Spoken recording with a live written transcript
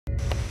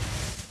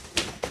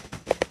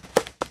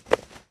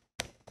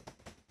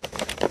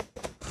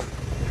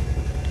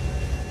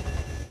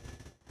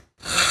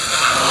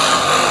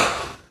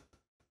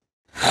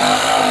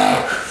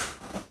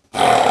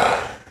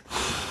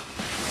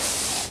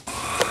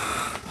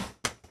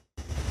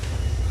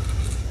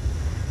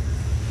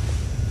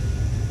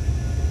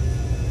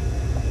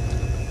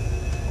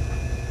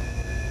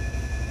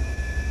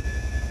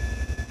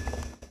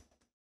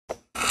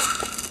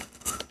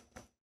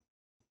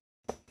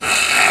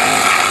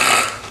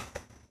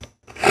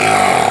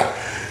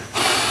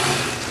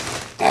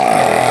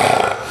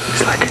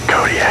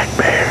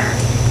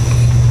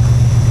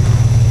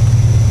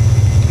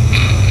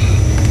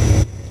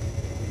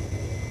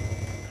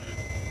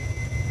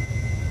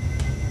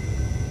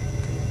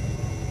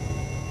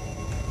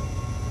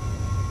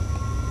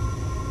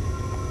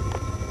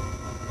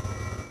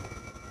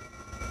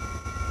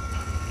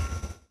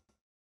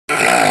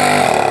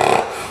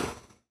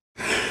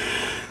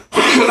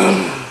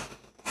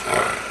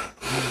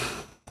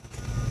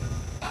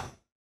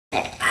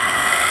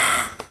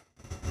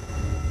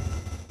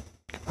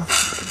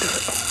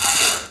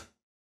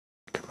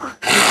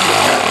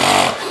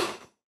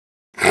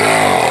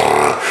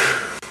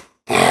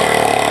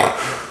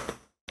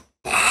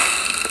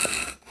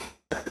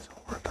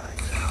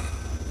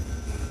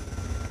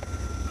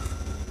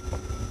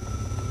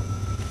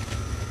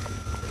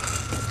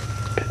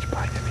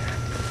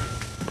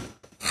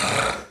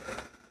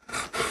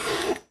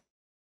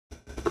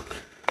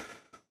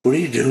What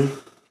are you doing?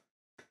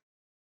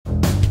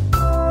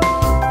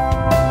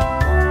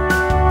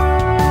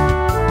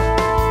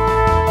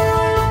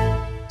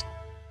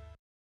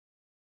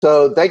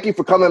 So thank you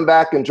for coming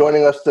back and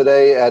joining us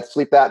today at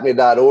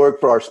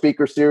sleepapnea.org for our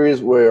speaker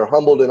series. We're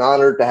humbled and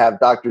honored to have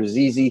Dr.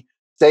 Azizi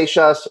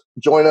Seixas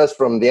join us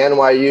from the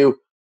NYU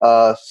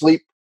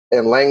Sleep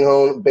and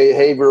Langone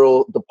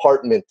Behavioral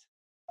Department.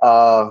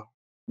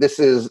 This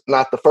is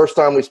not the first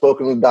time we've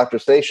spoken with Dr.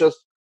 Seixas.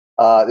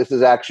 This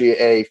is actually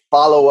a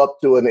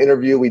follow-up to an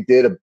interview we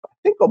did, I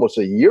think almost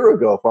a year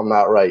ago, if I'm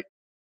not right.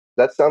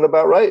 Does that sound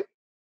about right?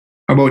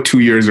 About 2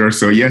 years or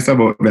so. Yes,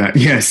 about that.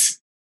 Yes.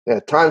 Yeah,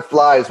 time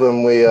flies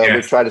when we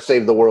try to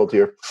save the world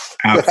here.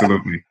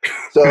 Absolutely.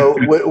 So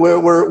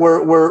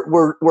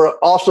we're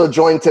also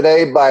joined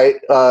today by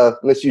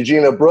Miss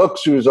Eugena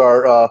Brooks,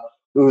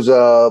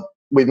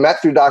 we've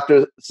met through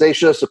Dr.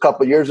 Seixas a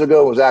couple of years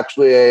ago. Was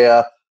actually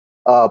a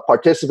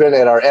participant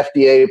at our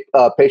FDA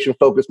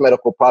patient-focused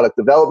medical product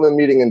development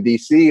meeting in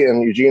DC,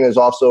 and Eugena is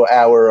also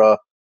our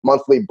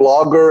monthly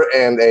blogger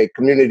and a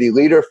community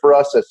leader for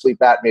us at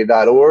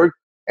sleepapnea.org.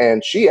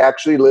 And she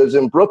actually lives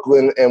in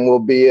Brooklyn and will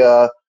be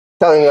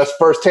telling us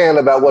firsthand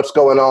about what's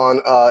going on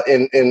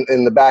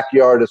in the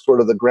backyard as sort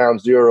of the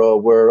ground zero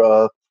where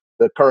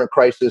the current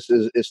crisis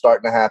is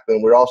starting to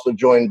happen. We're also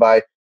joined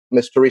by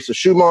Ms. Teresa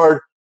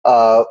Schumard,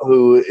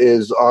 who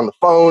is on the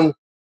phone,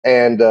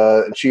 and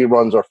she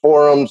runs our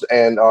forums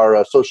and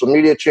our social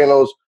media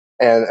channels.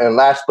 And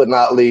last but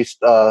not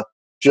least,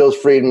 Jill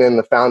Friedman,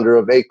 the founder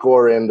of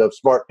ACOR and of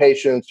Smart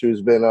Patients,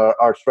 who's been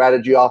our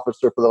strategy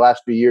officer for the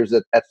last few years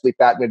at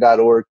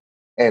sleepapnea.org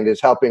and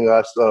is helping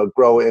us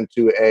grow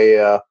into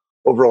a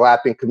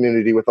overlapping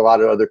community with a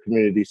lot of other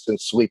communities,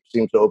 since sleep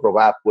seems to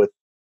overlap with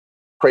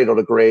cradle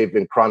to grave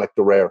and chronic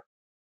to rare.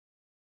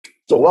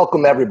 So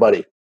welcome,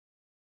 everybody.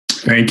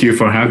 Thank you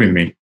for having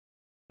me.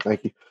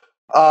 Thank you.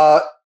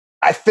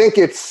 I think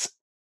it's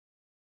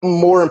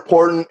more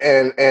important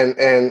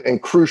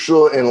and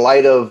crucial in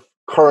light of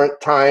current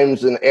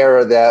times and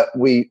era that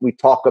we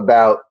talk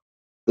about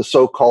the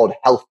so-called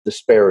health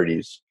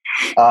disparities.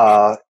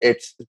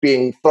 It's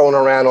being thrown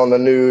around on the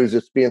news.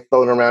 It's being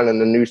thrown around in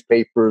the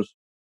newspapers.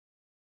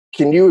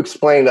 Can you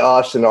explain to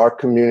us and our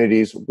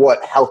communities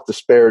what health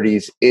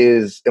disparities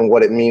is and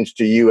what it means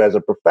to you as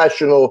a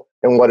professional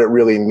and what it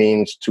really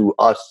means to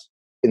us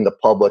in the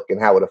public and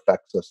how it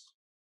affects us?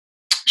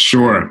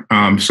 Sure.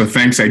 So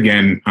thanks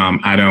again,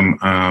 Adam,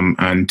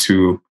 and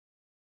to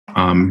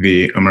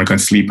the American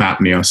Sleep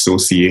Apnea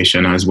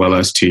Association, as well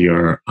as to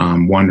your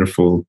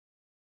wonderful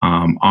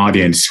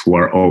audience who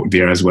are out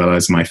there, as well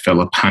as my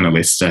fellow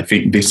panelists. I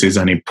think this is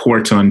an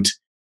important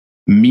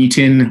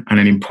meeting and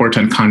an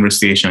important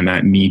conversation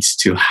that needs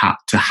to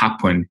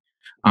happen,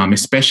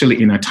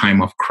 especially in a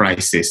time of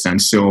crisis.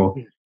 And so,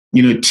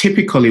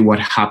 typically what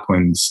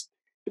happens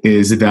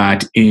is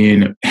that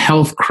in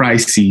health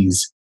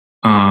crises,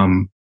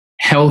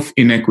 health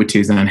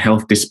inequities and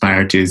health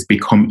disparities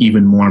become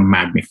even more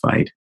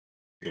magnified.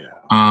 Yeah.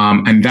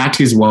 And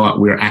that is what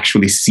we're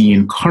actually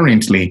seeing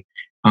currently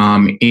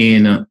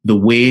in the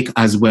wake,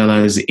 as well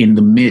as in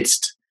the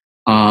midst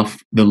of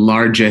the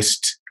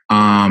largest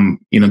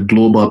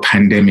global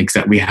pandemics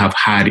that we have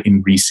had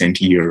in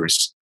recent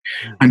years.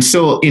 And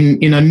so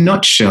in a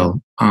nutshell,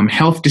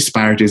 health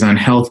disparities and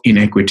health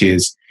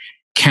inequities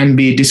can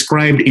be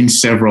described in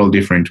several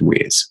different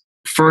ways.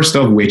 First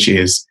of which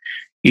is,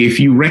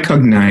 if you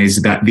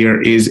recognize that there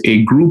is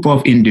a group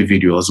of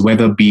individuals,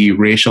 whether it be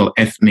racial,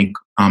 ethnic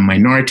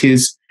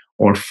minorities,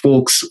 or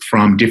folks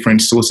from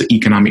different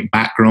socioeconomic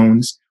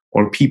backgrounds,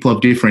 or people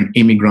of different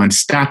immigrant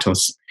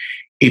status,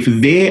 if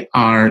they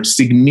are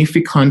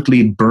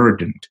significantly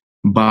burdened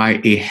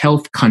by a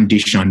health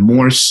condition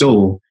more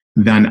so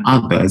than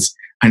others,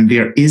 and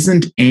there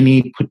isn't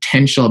any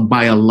potential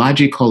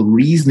biological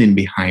reasoning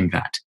behind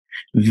that,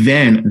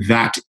 then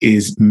that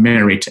is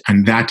merit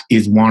and that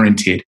is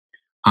warranted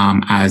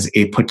as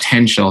a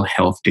potential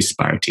health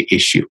disparity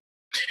issue.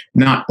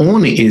 Not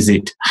only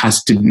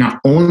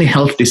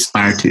health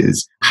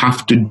disparities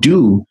have to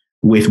do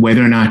with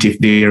whether or not if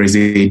there is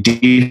a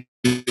difference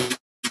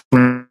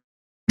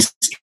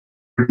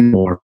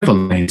or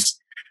prevalence,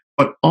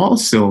 but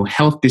also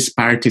health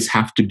disparities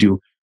have to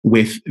do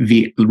with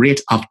the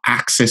rate of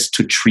access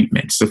to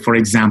treatment. So, for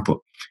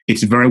example,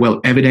 it's very well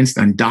evidenced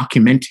and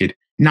documented,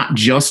 not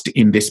just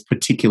in this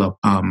particular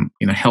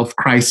health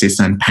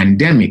crisis and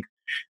pandemic,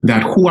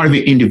 that who are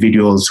the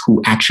individuals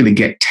who actually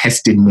get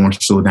tested more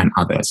so than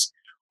others?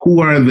 Who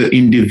are the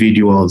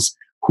individuals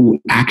who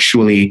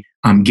actually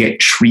get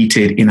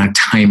treated in a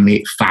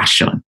timely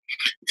fashion?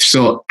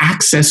 So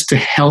access to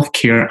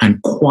healthcare and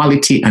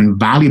quality and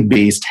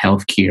value-based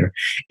healthcare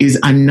is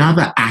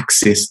another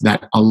axis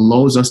that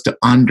allows us to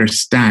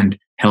understand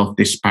health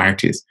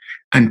disparities.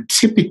 And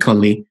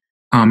typically,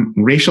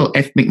 racial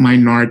ethnic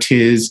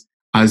minorities,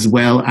 as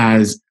well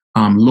as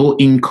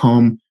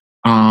low-income,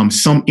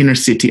 some inner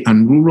city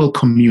and rural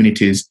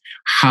communities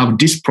have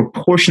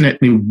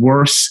disproportionately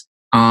worse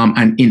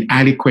and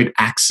inadequate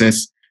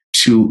access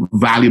to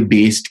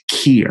value-based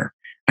care.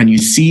 And you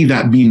see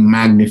that being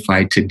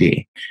magnified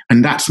today.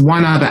 And that's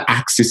one other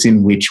axis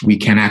in which we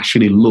can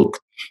actually look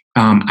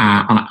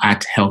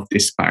at health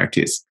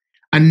disparities.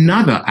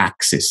 Another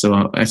axis,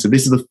 so this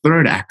is the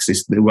third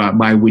axis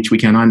by which we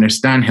can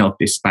understand health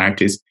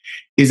disparities,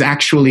 is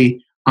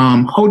actually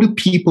how do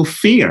people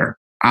fare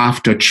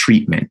after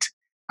treatment?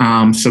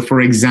 So, for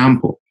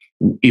example,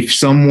 if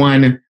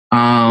someone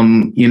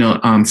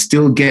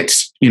still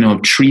gets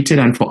treated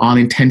and for all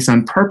intents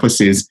and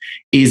purposes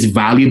is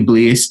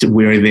value-based,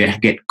 where they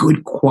get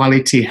good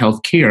quality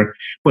health care,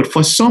 but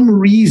for some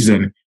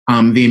reason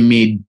they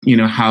may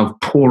have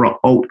poorer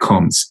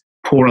outcomes,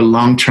 poorer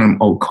long-term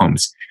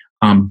outcomes.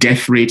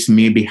 Death rates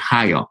may be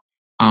higher.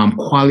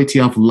 Quality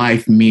of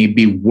life may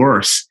be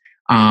worse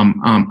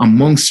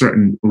among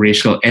certain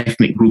racial,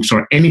 ethnic groups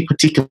or any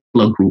particular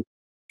group,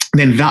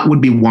 then that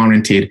would be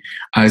warranted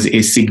as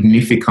a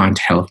significant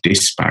health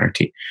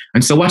disparity.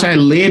 And so what I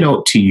laid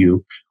out to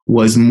you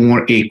was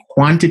more a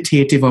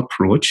quantitative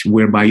approach,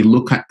 whereby you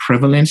look at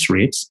prevalence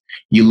rates,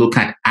 you look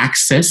at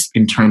access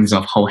in terms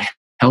of how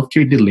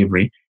healthcare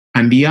delivery,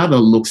 and the other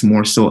looks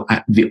more so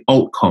at the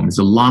outcomes,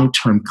 the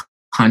long-term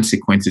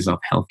consequences of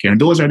healthcare. And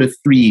those are the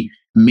three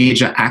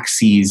major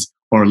axes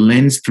or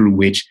lens through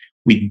which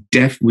we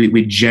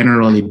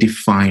generally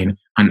define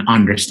and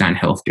understand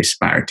health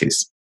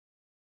disparities.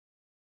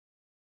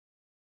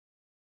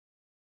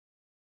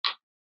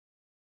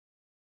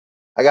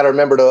 I got to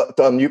remember to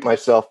unmute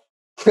myself.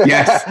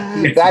 Yes.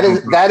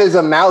 that is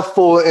a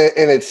mouthful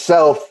in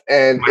itself,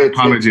 and my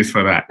apologies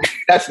for that.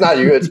 That's not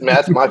you.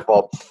 That's my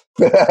fault.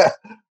 But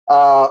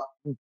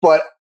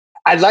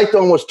I'd like to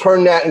almost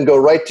turn that and go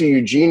right to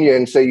Eugenia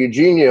and say,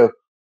 Eugenia,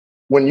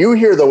 when you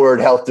hear the word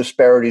health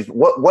disparities,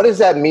 what does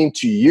that mean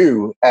to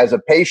you as a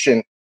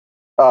patient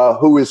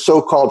who is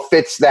so-called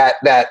fits that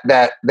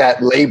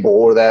label,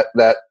 or that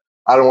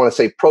I don't want to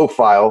say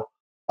profile,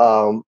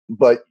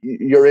 but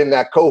you're in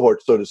that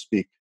cohort, so to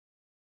speak?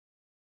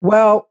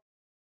 Well,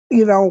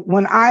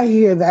 when I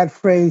hear that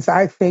phrase,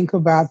 I think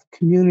about the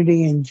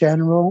community in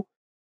general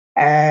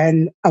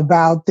and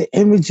about the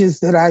images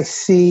that I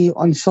see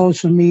on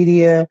social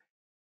media,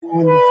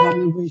 on the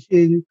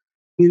television.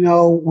 We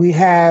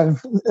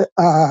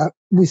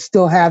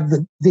still have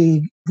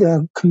the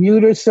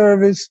commuter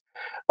service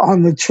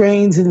on the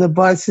trains and the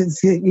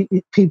buses.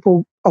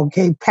 People,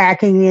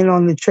 packing in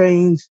on the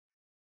trains.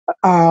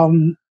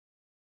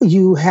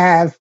 You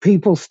have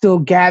people still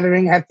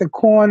gathering at the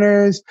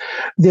corners.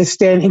 They're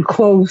standing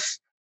close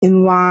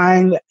in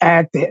line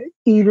at the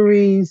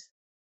eateries.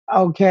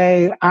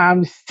 Okay,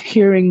 I'm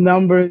hearing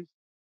numbers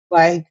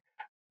like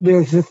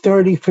there's a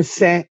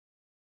 30%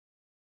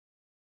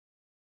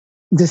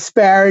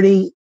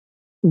 disparity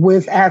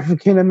with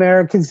African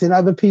Americans and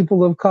other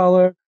people of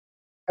color,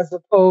 as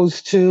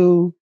opposed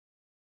to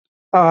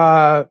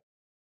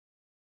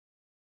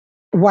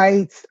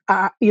whites.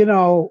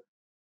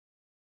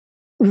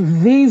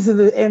 These are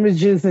the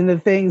images and the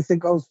things that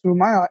goes through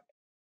my heart.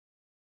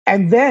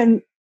 And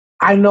then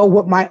I know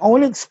what my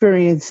own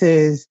experience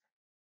is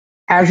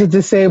as a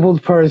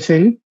disabled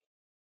person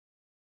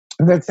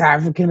that's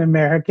African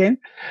American.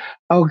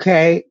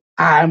 Okay,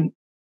 I'm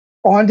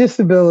on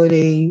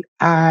disability.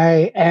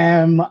 I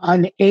am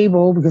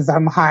unable, because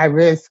I'm high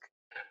risk,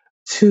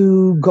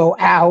 to go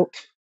out.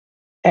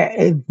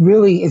 It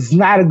really is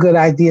not a good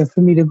idea for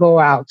me to go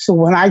out. So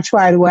when I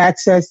try to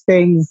access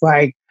things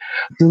like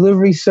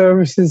delivery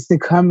services to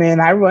come in,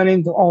 I run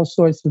into all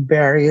sorts of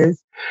barriers,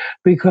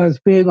 because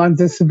being on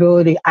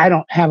disability, I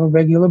don't have a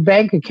regular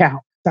bank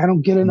account. I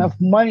don't get enough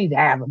money to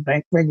have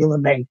a regular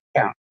bank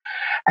account.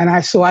 And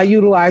I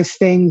utilize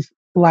things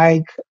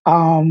like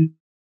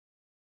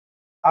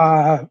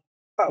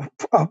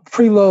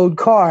preload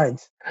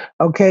cards.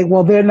 Okay,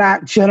 well, they're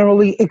not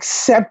generally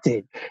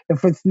accepted.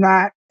 If it's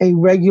not a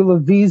regular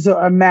Visa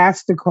or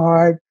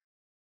MasterCard,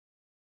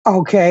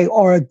 okay,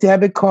 or a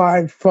debit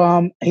card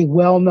from a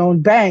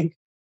well-known bank,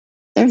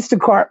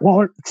 Instacart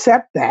won't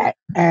accept that,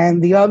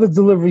 and the other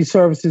delivery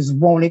services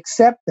won't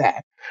accept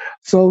that.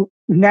 So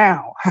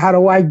now, how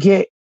do I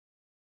get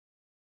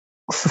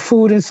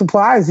food and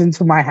supplies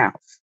into my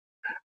house?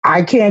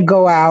 I can't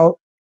go out,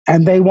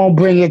 and they won't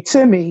bring it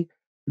to me.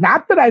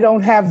 Not that I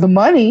don't have the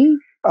money,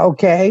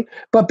 okay,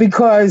 but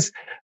because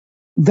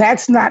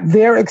that's not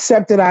their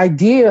accepted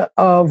idea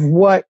of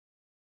what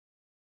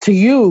to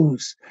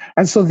use.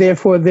 And so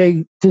therefore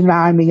they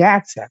deny me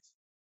access.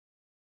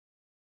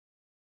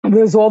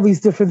 There's all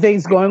these different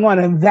things going on,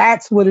 and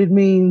that's what it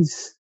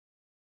means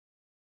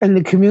in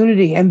the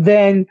community. And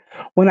then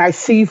when I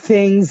see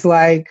things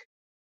like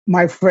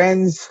my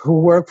friends who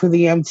work for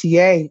the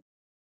MTA,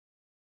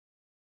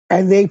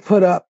 and they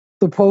put up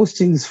the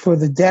postings for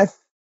the death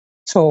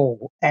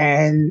toll,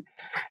 and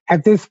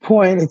at this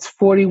point it's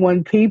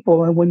 41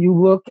 people, and when you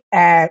look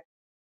at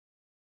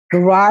the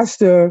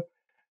roster,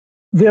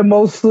 they're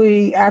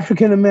mostly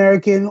African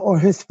American or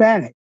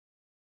Hispanic,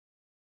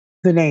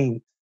 the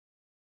names.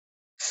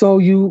 So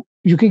you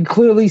can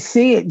clearly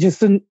see it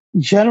just in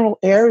general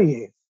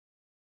areas,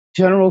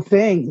 general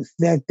things,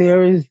 that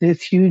there is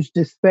this huge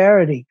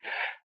disparity.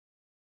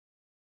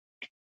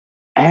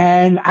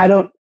 And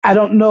I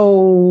don't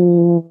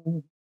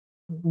know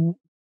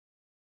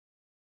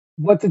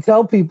what to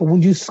tell people.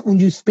 When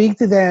you speak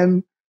to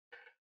them,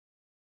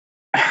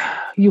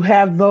 you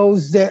have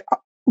those that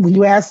when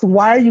you ask them,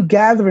 why are you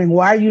gathering?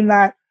 Why are you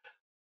not,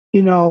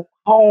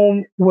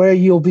 home where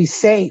you'll be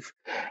safe?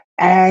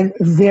 And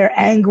they're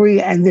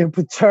angry and they're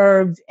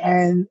perturbed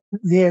and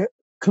they're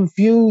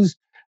confused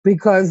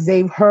because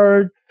they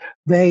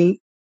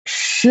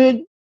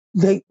should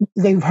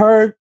they've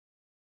heard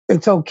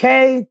it's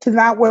okay to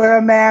not wear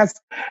a mask.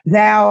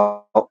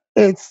 Now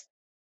it's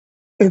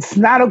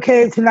not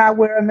okay to not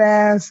wear a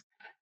mask.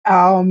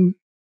 Um,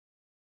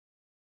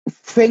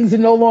 Things are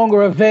no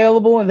longer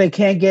available and they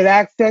can't get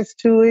access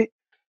to it.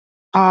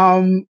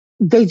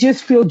 They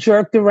just feel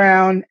jerked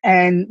around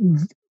and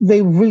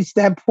they reach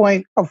that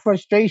point of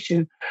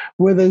frustration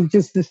where they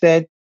just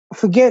said,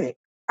 forget it.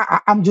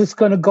 I'm just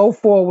going to go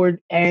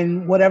forward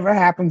and whatever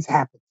happens,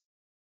 happens.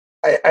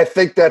 I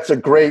think that's a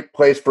great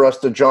place for us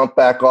to jump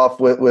back off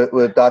with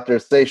Dr.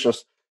 Seixas,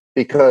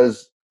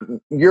 because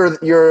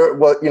you're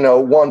what,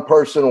 one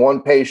person,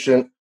 one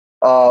patient,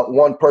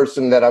 one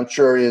person that I'm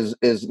sure is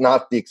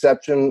not the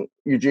exception,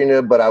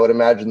 Eugenia, but I would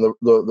imagine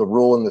the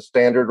rule and the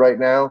standard right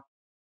now.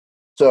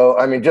 So,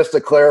 I mean, just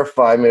to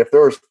clarify, if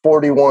there was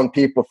 41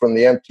 people from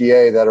the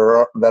MTA that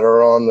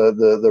are on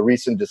the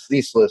recent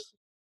deceased list,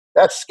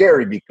 that's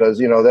scary because,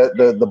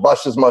 that the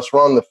buses must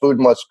run, the food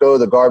must go,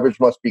 the garbage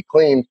must be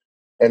cleaned.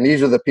 And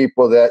these are the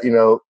people that,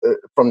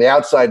 from the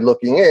outside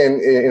looking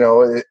in,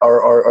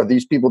 are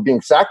these people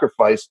being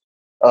sacrificed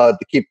to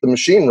keep the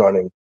machine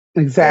running?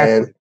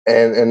 Exactly.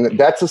 And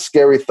that's a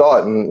scary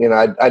thought. And,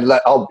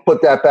 I'll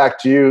put that back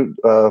to you,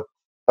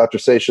 Dr.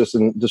 Seixas,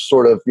 and just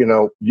sort of,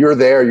 you're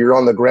there, you're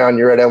on the ground,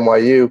 you're at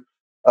NYU.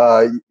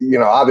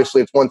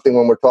 Obviously it's one thing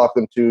when we're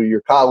talking to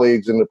your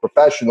colleagues and the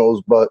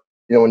professionals, but,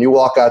 when you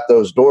walk out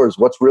those doors,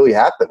 what's really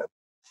happening?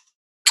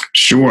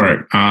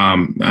 Sure.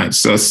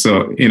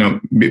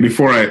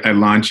 Before I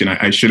launch,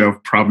 I should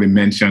have probably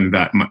mentioned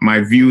that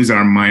my views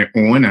are my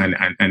own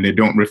and they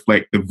don't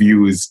reflect the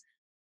views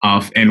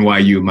of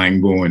NYU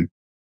Langone.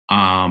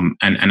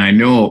 And I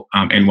know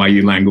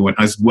NYU Langone,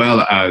 as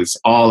well as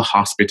all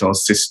hospital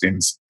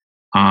systems,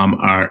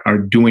 are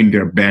doing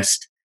their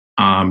best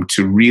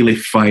to really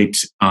fight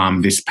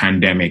this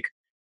pandemic.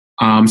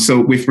 So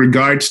with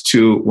regards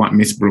to what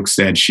Ms. Brooks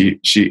said,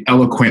 she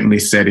eloquently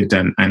said it,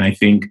 and I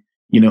think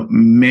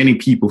many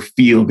people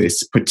feel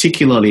this,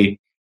 particularly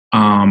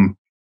when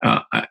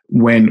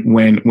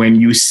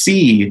you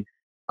see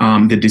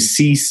the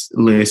deceased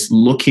list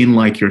looking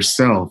like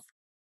yourself.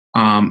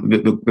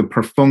 The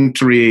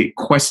perfunctory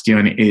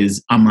question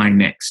is, am I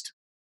next?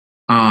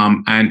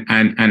 And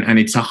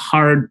it's a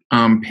hard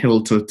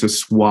pill to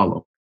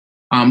swallow.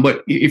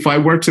 But if I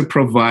were to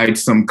provide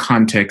some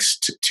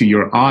context to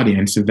your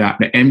audience, that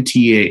the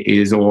MTA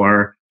is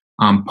our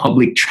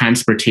public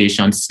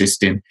transportation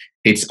system.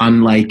 It's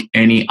unlike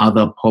any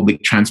other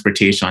public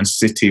transportation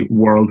system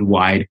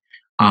worldwide.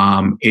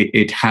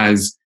 It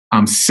has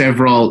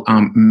several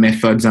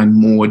methods and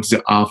modes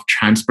of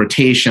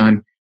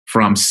transportation,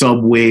 from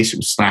subway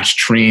 /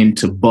 train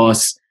to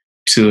bus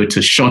to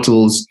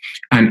shuttles.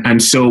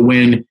 And so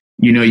when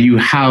you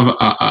have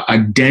a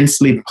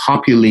densely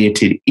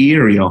populated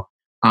area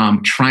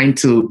trying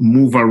to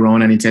move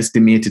around, and it's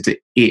estimated to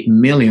 8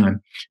 million,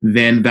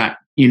 then that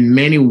in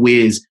many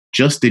ways,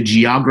 just the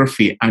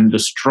geography and the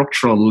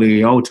structural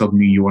layout of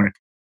New York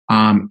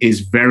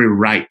is very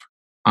ripe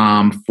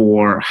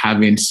for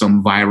having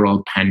some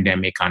viral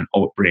pandemic and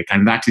outbreak.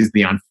 And that is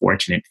the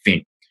unfortunate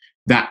thing.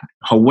 That,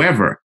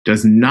 however,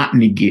 does not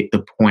negate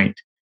the point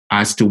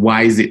as to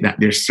why is it that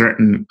there's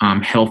certain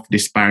health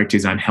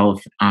disparities and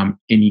health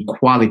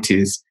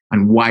inequalities,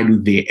 and why do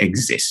they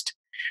exist.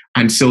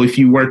 And so if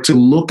you were to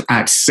look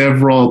at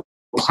several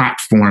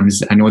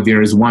platforms, I know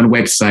there is one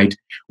website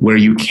where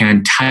you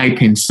can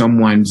type in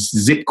someone's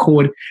zip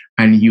code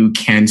and you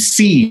can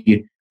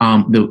see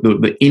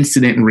the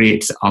incident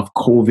rates of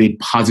COVID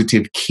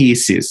positive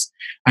cases.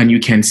 And you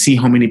can see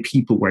how many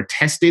people were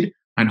tested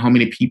and how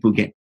many people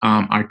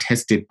are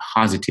tested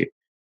positive.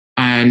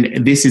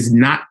 And this is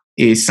not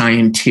a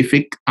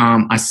scientific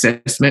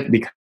assessment,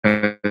 because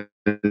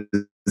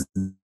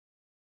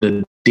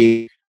the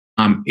data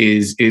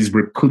is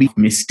replete with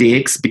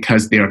mistakes,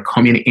 because they are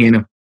coming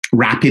in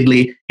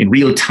rapidly in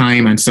real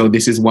time. And so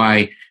this is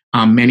why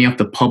many of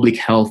the public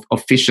health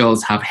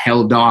officials have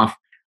held off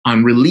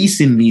on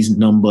releasing these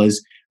numbers,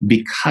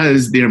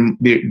 because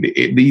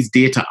these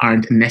data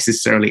aren't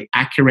necessarily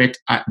accurate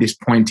at this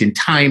point in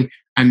time,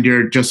 and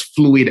they're just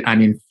fluid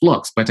and in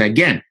flux. But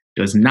again,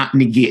 does not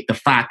negate the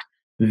fact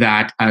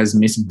that, as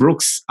Ms.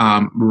 Brooks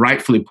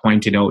rightfully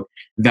pointed out,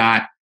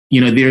 that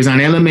there's an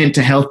element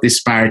to health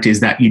disparities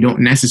that you don't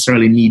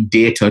necessarily need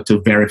data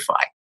to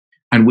verify,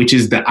 and which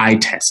is the eye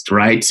test,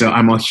 right? So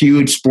I'm a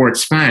huge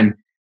sports fan,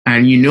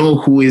 and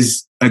who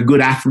is a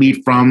good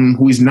athlete from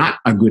who is not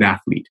a good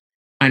athlete.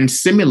 And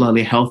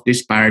similarly, health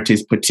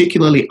disparities,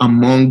 particularly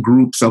among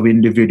groups of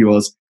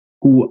individuals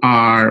who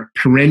are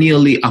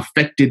perennially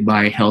affected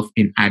by health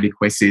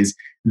inadequacies,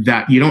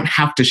 that you don't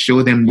have to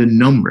show them the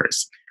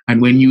numbers.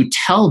 And when you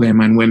tell them,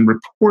 and when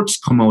reports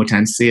come out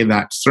and say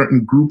that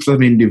certain groups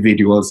of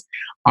individuals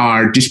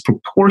are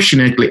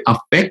disproportionately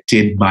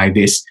affected by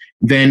this,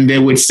 then they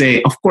would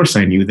say, of course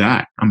I knew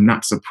that. I'm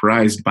not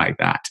surprised by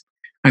that.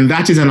 And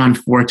that is an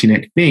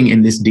unfortunate thing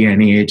in this day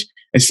and age,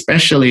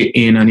 especially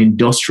in an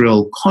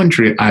industrial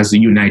country as the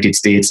United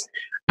States.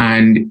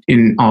 And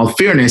in all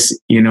fairness,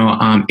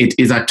 it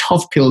is a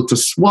tough pill to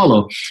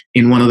swallow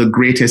in one of the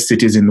greatest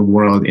cities in the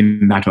world,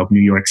 in that of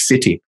New York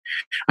City.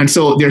 And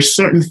so there's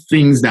certain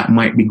things that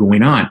might be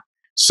going on.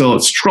 So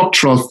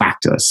structural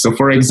factors. So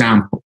for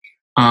example,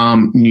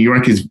 New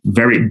York is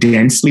very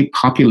densely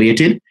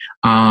populated.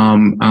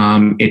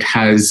 It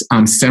has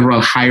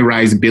several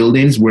high-rise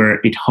buildings where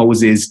it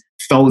houses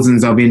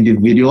thousands of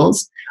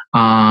individuals.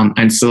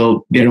 And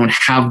so they don't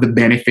have the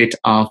benefit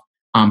of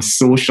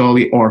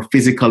socially or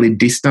physically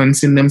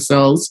distancing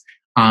themselves,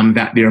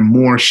 that they're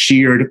more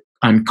shared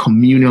and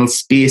communal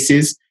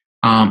spaces,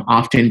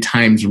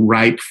 oftentimes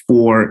ripe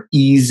for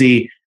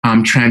easy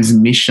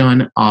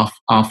transmission of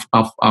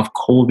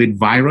COVID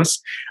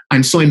virus.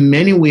 And so in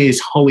many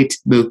ways, how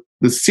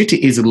the city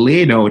is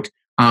laid out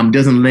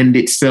doesn't lend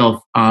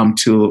itself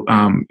to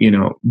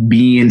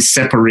being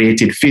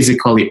separated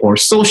physically or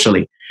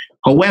socially.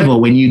 However,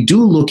 when you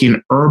do look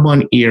in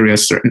urban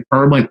areas, certain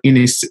urban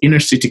inner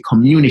city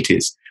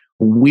communities,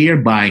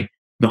 whereby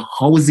the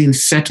housing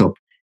setup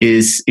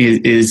is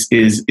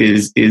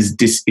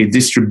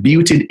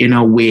distributed in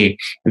a way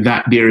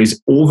that there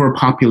is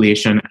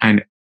overpopulation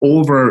and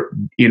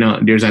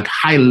there's a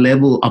high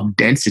level of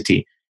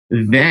density,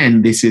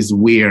 then this is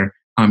where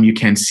you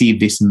can see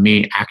this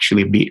may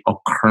actually be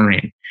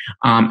occurring.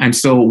 And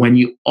so when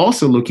you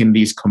also look in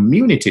these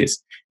communities,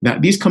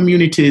 that these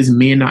communities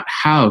may not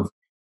have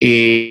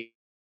we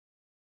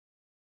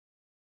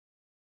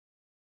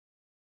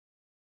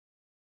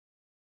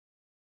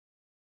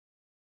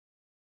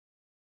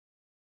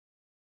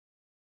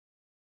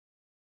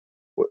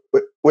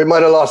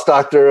might have lost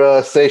Dr.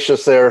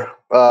 Seixas there.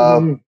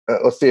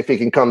 Let's see if he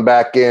can come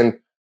back in.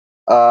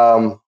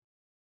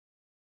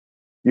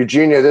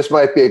 Eugenia, this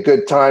might be a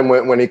good time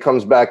when he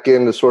comes back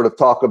in to sort of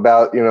talk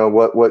about,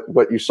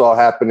 what you saw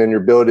happen in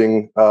your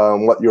building,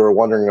 what you were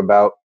wondering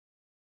about.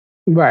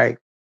 Right.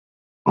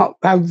 Can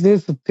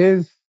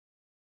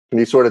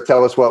you sort of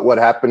tell us what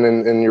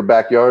happened in your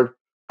backyard?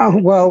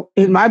 Well,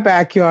 in my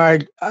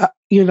backyard,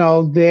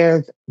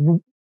 there's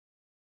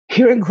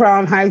here in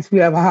Crown Heights, we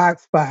have a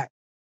hotspot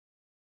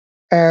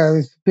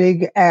as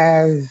big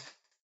as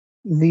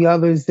the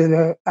others that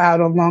are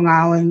out on Long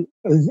Island,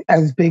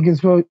 as big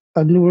as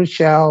a New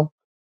Rochelle.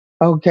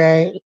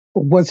 Okay,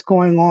 what's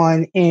going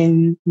on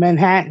in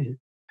Manhattan?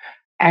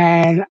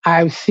 And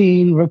I've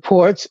seen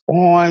reports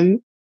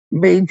on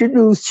major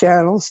news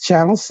channels,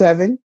 Channel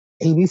 7,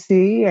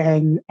 ABC,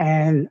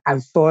 and I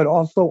saw it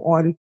also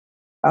on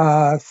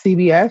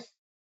CBS,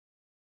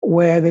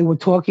 where they were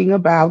talking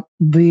about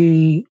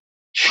the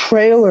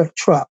trailer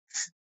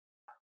trucks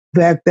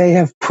that they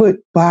have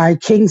put by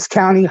Kings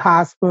County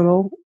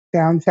Hospital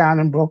downtown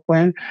in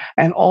Brooklyn,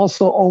 and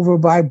also over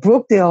by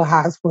Brookdale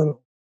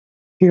Hospital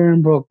here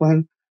in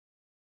Brooklyn,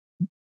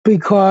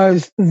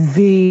 because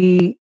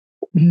the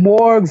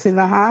morgues in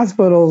the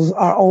hospitals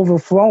are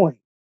overflowing.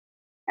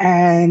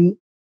 And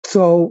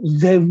so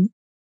they've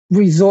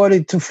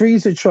resorted to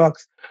freezer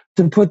trucks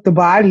to put the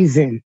bodies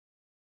in,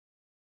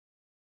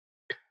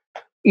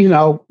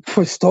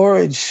 for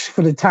storage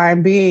for the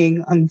time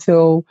being,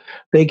 until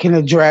they can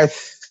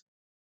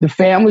the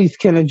families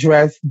can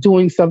address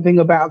doing something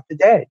about the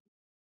dead.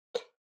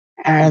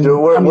 And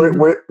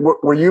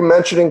were you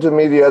mentioning to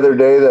me the other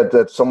day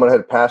that someone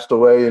had passed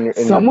away in your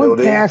building? Someone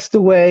passed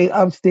away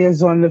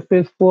upstairs on the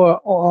 5th floor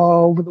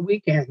over the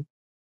weekend.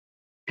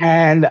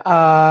 And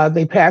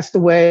they passed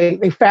away.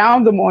 They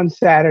found them on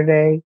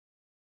Saturday,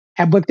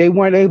 but they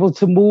weren't able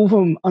to move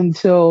him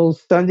until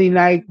Sunday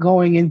night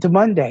going into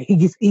Monday.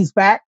 He's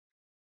back?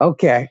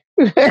 Okay.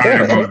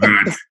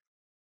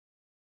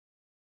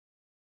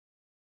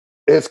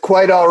 It's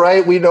quite all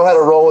right. We know how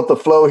to roll with the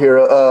flow here.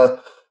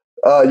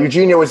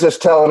 Eugenia was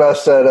just telling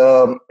us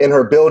that in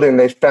her building,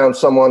 they found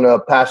someone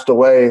passed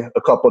away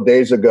a couple of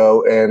days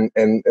ago, and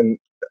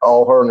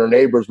all her and her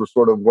neighbors were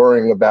sort of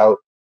worrying about,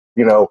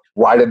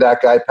 why did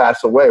that guy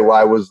pass away?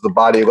 Why was the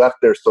body left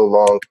there so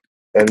long?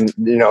 And,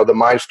 the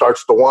mind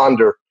starts to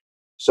wander.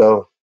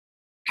 So,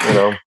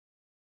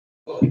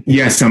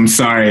 Yes, I'm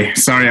sorry.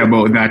 Sorry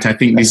about that. I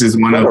think this is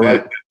one of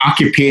the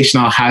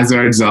occupational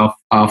hazards of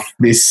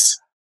this,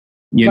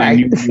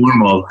 new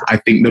normal. I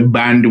think the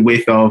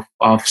bandwidth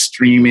of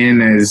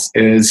streaming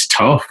is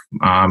tough.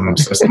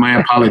 So my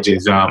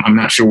apologies. I'm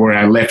not sure where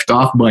I left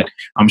off, but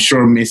I'm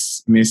sure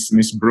Miss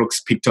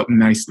Brooks picked up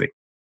nicely.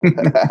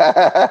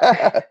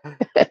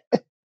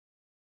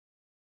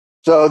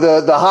 So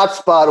the hot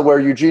spot where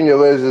Eugenia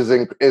lives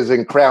is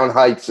in Crown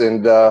Heights,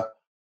 and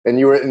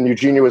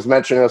Eugenia was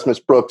mentioning us, Miss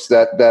Brooks,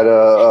 that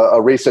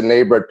a recent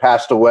neighbor had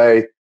passed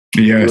away.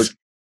 Yes.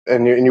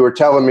 You were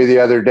telling me the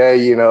other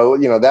day,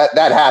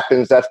 that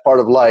happens. That's part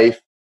of life.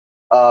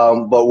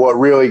 But what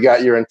really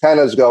got your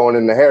antennas going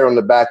and the hair on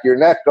the back of your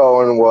neck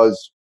going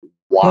was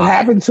What Why?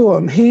 happened to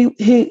him?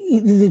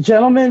 The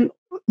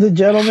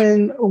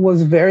gentleman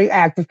was very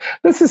active.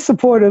 This is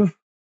supportive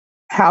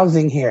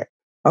housing here,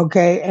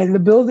 okay? And the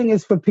building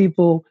is for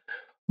people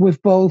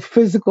with both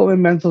physical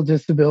and mental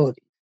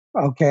disabilities,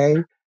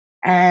 okay?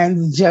 And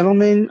the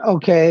gentleman,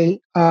 okay,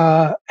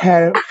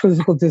 had a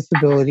physical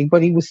disability,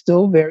 but he was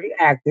still very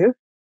active,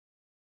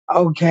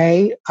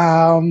 okay?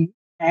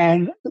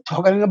 And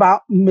talking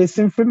about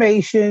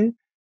misinformation,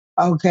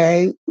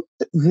 okay,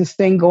 this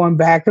thing going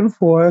back and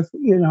forth,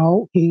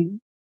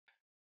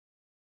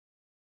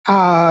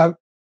 uh,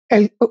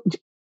 and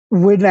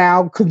we're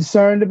now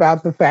concerned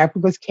about the fact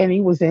because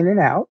Kenny was in and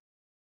out.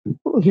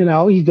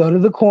 He'd go to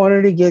the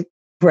corner to get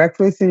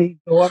breakfast and he'd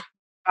go up to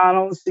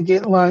McDonald's to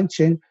get lunch.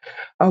 And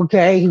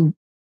okay,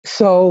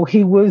 so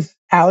he was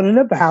out and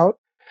about.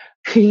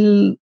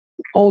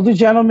 Older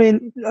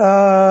gentleman,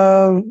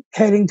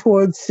 heading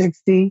towards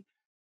 60.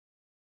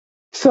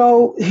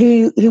 So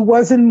he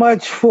wasn't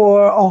much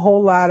for a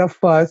whole lot of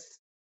fuss.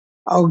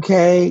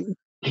 Okay,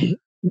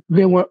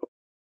 there were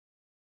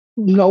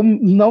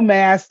no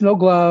mask, no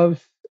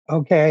gloves.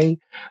 Okay,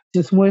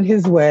 just went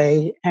his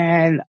way,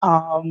 and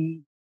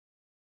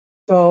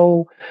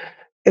so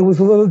it was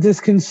a little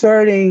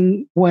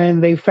disconcerting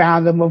when they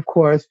found him, of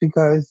course,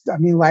 because I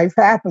mean life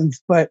happens,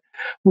 but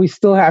we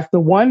still have to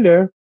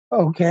wonder.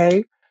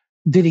 Okay,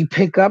 did he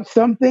pick up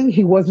something?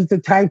 He wasn't the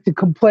type to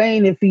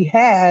complain if he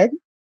had.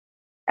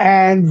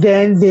 And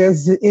then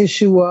there's the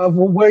issue of,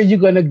 well, where are you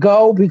going to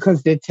go?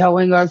 Because they're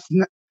telling us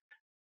not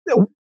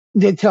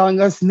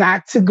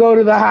to go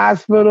to the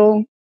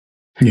hospital,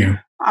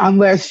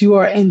 unless you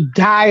are in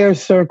dire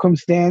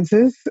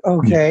circumstances.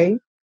 Okay,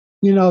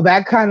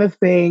 that kind of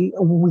thing.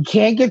 We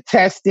can't get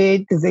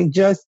tested because they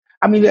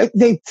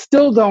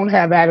still don't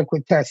have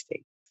adequate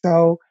testing.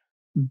 So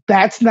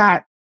that's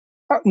not,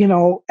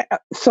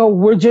 so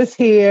we're just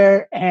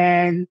here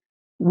and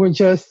we're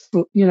just,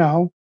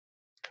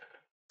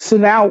 so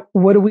now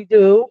what do we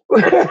do?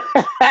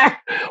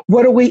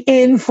 What are we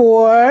in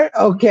for?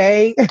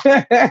 Okay.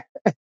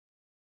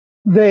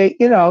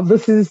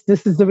 This is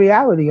the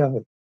reality of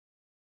it.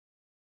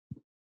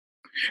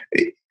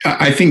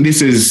 I think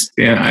this is,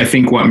 I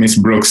think what Ms.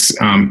 Brooks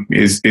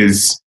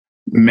is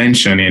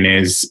mentioning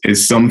is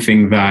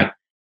something that,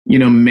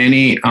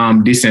 many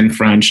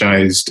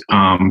disenfranchised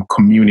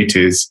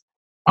communities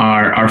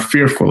are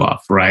fearful of,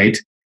 right?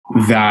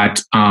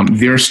 That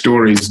their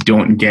stories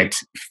don't get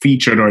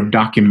featured or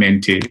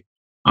documented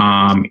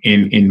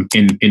in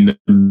the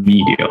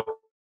media.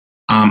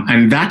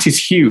 And that is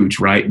huge,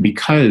 right?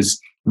 Because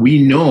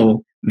we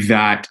know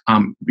that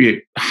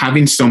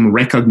having some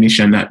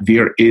recognition that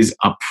there is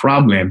a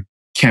problem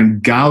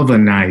can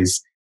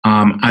galvanize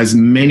as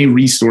many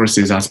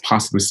resources as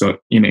possible. So,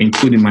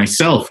 including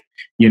myself,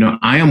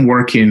 I am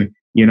working,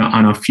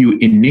 on a few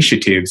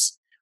initiatives,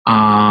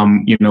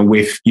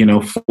 with,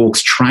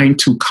 folks trying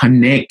to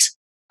connect,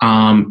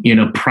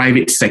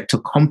 private sector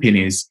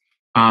companies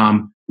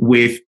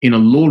with,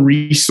 low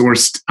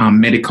resourced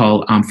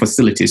medical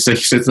facilities. So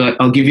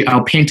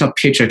I'll paint a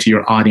picture to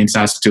your audience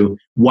as to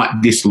what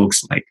this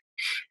looks like.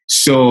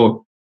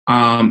 So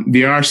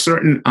there are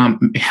certain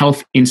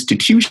health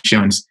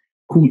institutions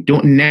who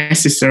don't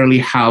necessarily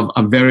have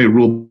a very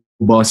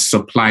robust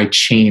supply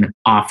chain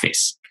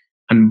office.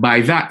 And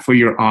by that, for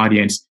your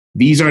audience,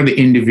 these are the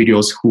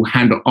individuals who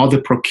handle all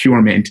the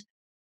procurement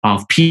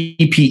of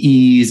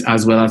PPEs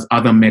as well as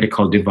other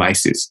medical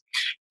devices.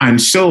 And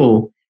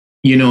so,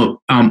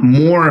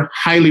 more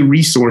highly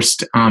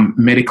resourced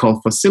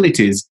medical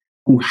facilities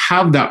who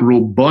have that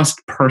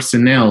robust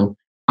personnel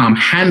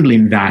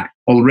handling that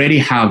already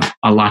have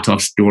a lot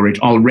of storage,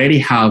 already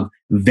have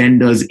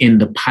vendors in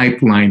the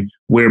pipeline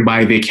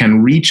whereby they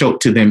can reach out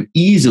to them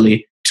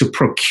easily to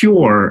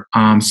procure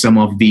some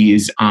of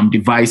these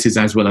devices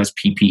as well as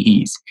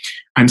PPEs.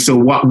 And so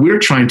what we're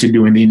trying to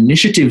do in the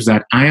initiatives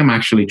that I am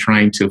actually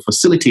trying to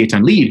facilitate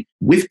and lead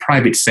with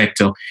private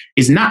sector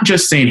is not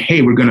just saying,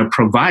 hey, we're going to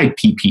provide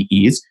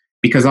PPEs,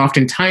 because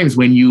oftentimes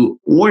when you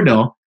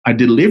order a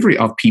delivery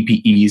of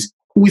PPEs,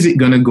 who is it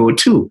going to go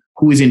to?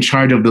 Who is in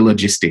charge of the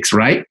logistics,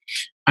 right?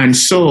 And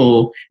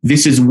so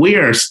this is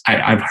where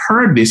I've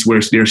heard this,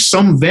 where there's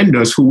some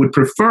vendors who would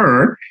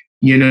prefer,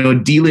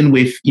 dealing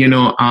with,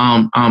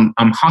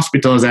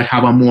 hospitals that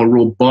have a more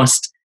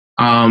robust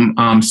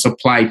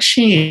supply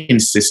chain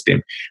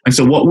system. And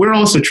so what we're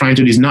also trying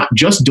to do is not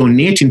just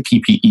donating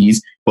PPEs,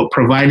 but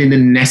providing the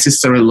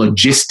necessary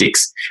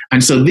logistics.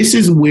 And so this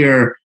is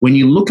where, when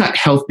you look at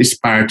health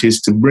disparities,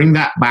 to bring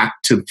that back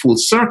to full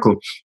circle,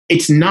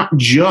 it's not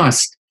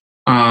just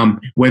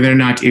whether or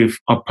not if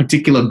a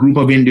particular group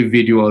of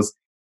individuals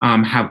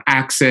have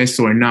access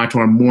or not,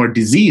 or more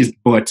diseased,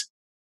 but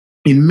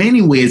in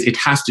many ways, it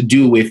has to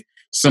do with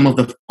some of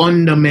the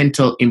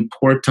fundamental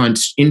important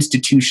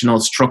institutional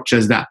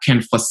structures that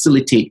can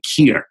facilitate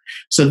care.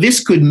 So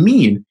this could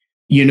mean,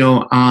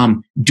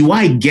 do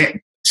I get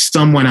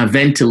someone a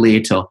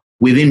ventilator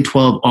within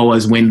 12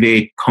 hours when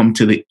they come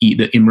to the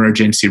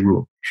emergency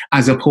room,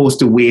 as opposed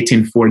to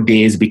waiting for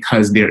days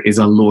because there is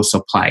a low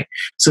supply?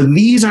 So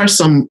these are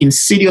some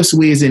insidious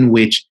ways in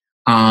which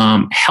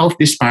health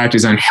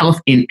disparities and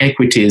health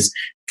inequities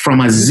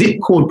from a zip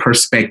code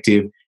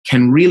perspective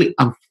can really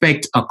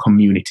affect a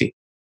community.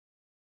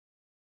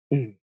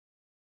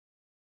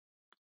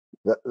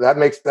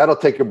 That'll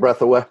take your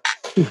breath away.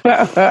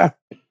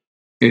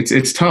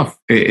 It's tough.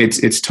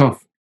 It's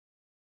tough.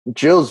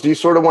 Jills, do you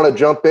sort of want to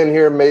jump in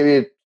here,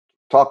 maybe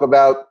talk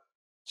about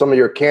some of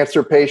your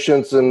cancer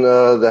patients and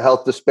the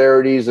health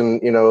disparities,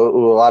 and a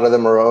lot of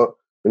them are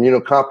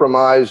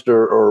immunocompromised,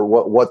 or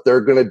what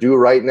they're going to do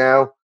right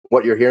now,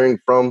 what you're hearing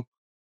from?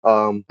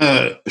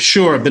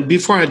 Sure, but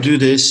before I do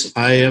this,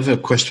 I have a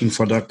question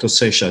for Dr.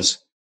 Seixas.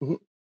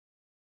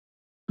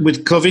 Mm-hmm.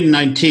 With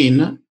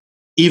COVID-19,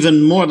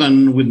 even more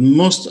than with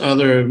most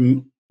other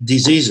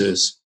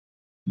diseases,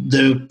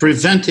 the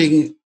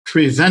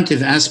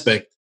preventive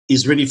aspect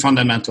is really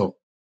fundamental.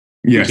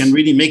 Yes. We can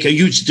really make a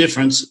huge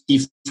difference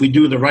if we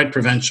do the right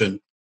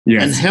prevention.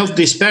 Yes. And health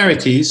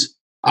disparities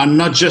are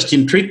not just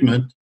in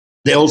treatment,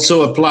 they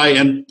also apply,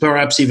 and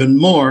perhaps even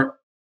more,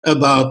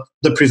 about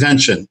the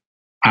prevention.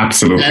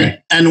 Absolutely.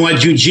 And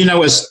what Eugena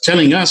was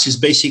telling us is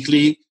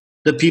basically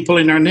the people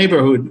in our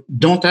neighborhood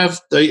don't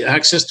have the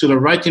access to the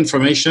right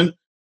information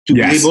to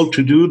be able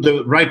to do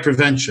the right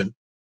prevention.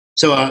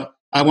 So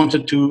I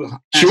wanted to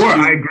ask Sure,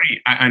 you. I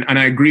agree. And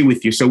I agree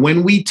with you. So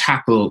when we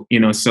tackle,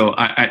 so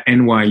at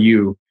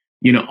NYU,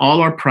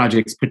 all our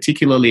projects,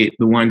 particularly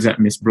the ones that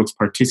Ms. Brooks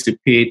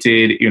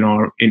participated,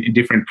 in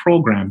different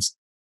programs,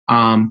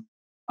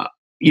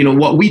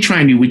 what we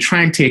try and do, we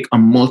try and take a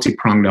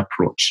multi-pronged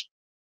approach.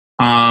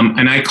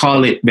 And I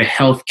call it the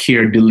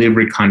healthcare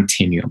delivery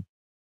continuum,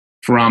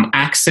 from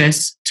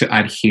access to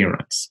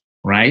adherence,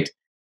 right?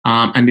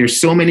 And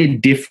there's so many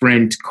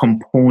different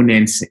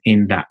components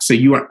in that. So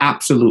you are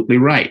absolutely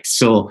right.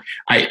 So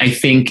I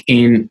think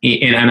and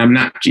I'm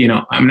not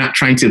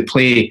trying to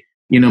play,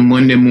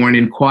 Monday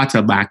morning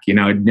quarterback.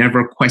 I'd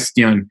never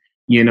question,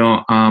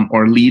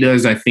 our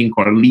leaders. I think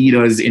our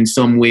leaders in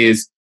some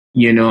ways,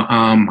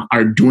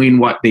 are doing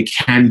what they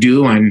can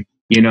do, and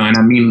and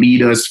I mean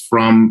leaders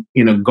from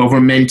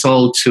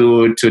governmental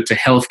to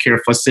healthcare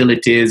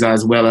facilities,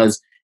 as well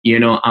as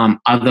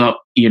other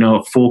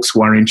folks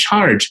who are in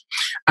charge.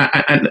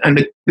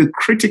 And the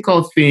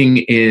critical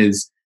thing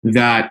is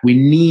that we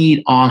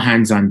need all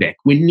hands on deck.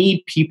 We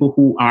need people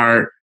who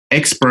are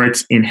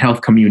experts in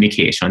health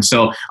communication.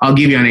 So I'll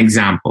give you an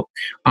example.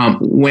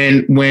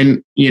 When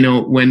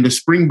the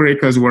spring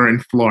breakers were in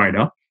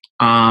Florida,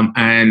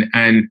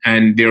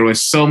 and there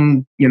was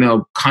some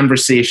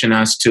conversation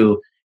as to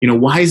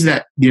why is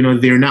that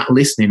they're not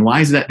listening?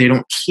 Why is that they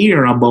don't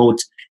care about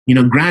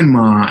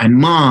grandma and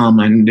mom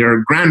and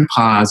their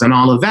grandpas and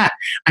all of that?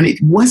 And it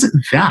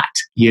wasn't that.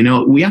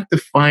 We have to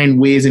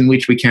find ways in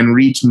which we can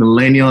reach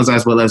millennials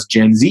as well as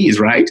Gen Zs,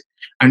 right?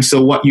 And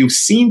so what you've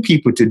seen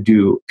people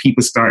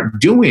start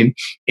doing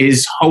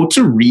is how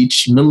to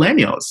reach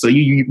millennials. So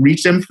you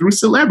reach them through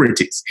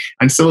celebrities.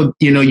 And so,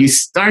 you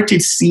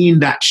started seeing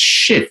that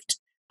shift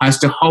as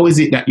to how is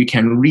it that you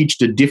can reach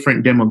the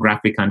different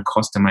demographic and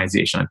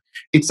customization.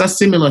 It's a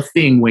similar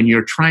thing when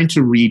you're trying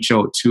to reach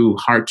out to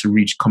hard to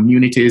reach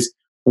communities,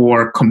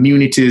 or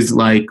communities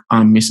like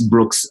Ms.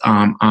 Brooks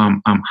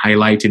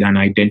highlighted and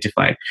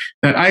identified.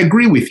 That I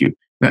agree with you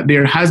that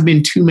there has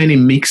been too many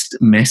mixed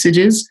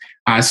messages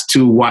as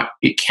to what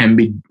can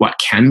be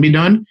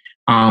done.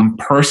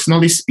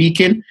 Personally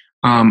speaking,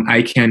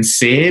 I can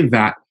say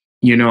that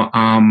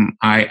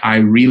I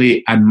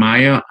really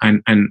admire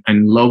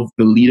and love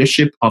the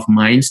leadership of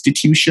my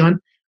institution,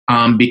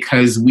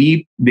 because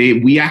we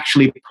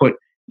actually put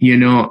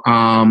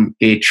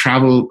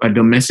a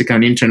domestic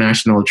and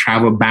international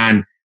travel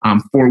ban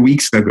 4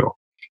 weeks ago,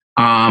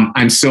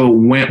 and so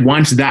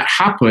once that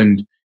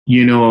happened,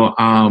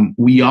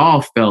 we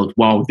all felt,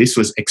 wow, this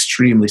was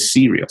extremely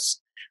serious.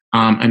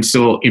 And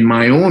so in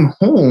my own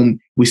home,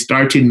 we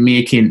started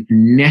making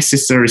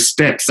necessary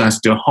steps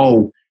as to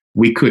how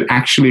we could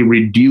actually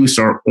reduce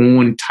our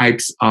own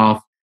types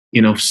of,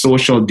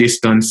 social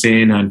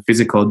distancing and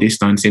physical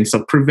distancing.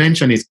 So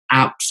prevention is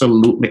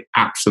absolutely,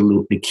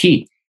 absolutely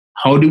key.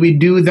 How do we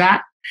do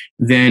that?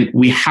 Then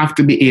we have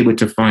to be able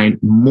to find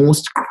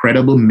most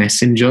credible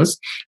messengers,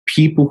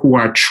 people who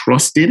are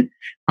trusted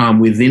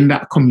within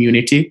that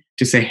community,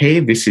 to say, hey,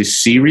 this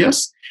is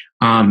serious.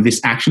 This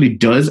actually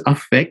does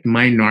affect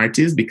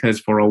minorities, because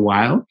for a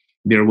while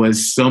there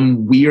was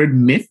some weird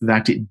myth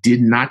that it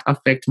did not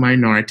affect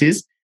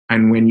minorities.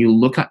 And when you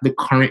look at the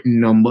current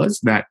numbers,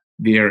 that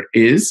there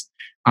is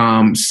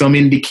some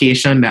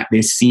indication that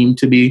they seem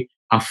to be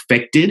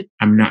affected.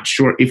 I'm not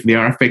sure if they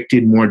are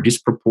affected more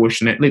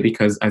disproportionately,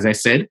 because as I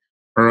said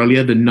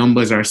earlier, the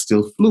numbers are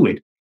still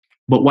fluid.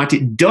 But what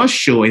it does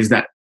show is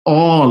that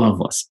all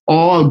of us,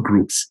 all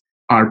groups,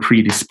 are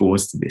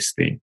predisposed to this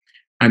thing.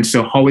 And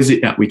so how is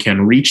it that we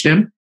can reach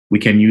them? We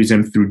can use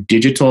them through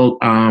digital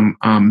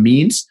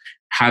means,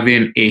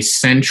 having a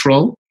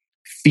central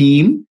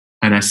theme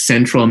and a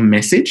central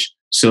message.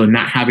 So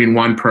not having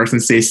one person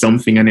say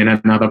something and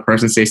then another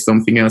person say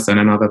something else and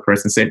another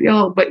person say,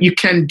 but you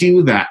can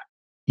do that.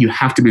 You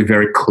have to be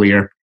very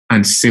clear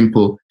and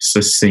simple,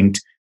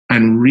 succinct,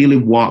 and really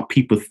walk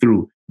people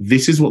through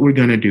this is what we're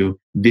going to do.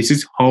 This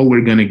is how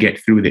we're going to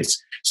get through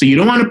this. So you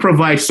don't want to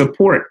provide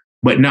support,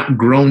 but not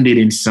grounded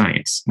in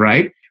science,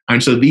 right?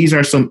 And so these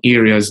are some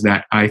areas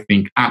that I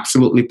think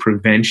absolutely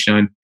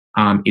prevention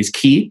is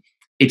key.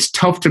 It's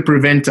tough to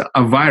prevent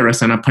a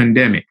virus and a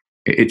pandemic.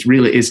 It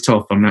really is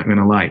tough. I'm not going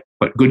to lie,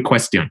 but good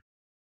question.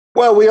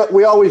 Well,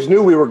 we always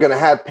knew we were going to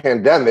have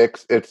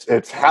pandemics.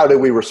 It's how do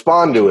we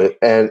respond to it?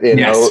 And is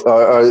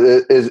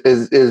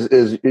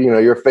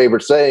your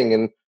favorite saying,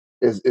 and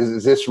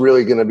is this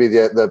really going to be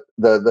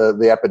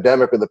the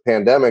epidemic or the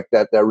pandemic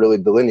that really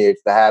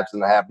delineates the haves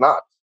and the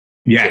have-nots?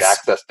 Yes. Is it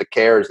access to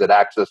care? Is it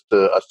access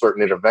to a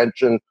certain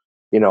intervention?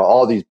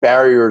 All these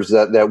barriers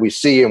that we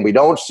see and we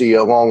don't see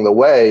along the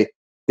way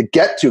to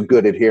get to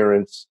good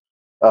adherence,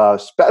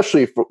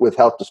 especially with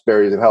health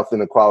disparities and health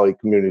inequality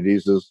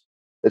communities,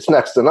 it's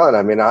next to none.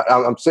 I mean,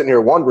 I'm sitting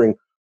here wondering,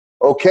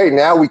 okay,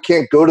 now we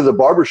can't go to the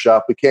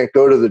barbershop. We can't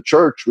go to the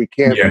church. We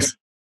can't. Yes.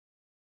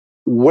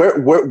 Where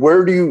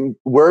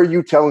are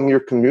you telling your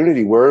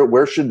community?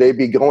 Where should they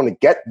be going to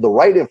get the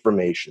right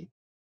information,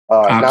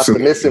 not the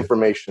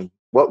misinformation?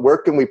 Where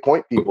can we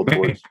point people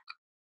towards?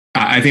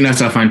 I think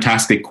that's a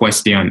fantastic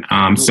question.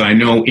 So I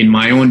know in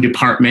my own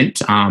department,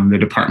 the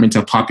Department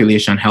of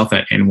Population Health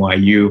at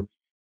NYU,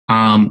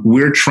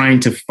 we're trying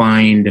to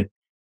find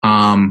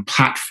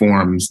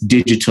platforms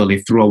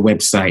digitally through a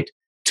website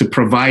to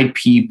provide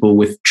people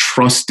with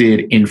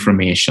trusted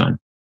information.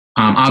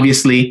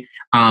 Obviously,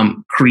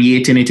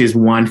 creating it is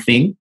one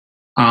thing,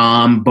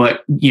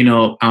 but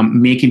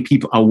making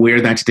people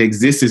aware that it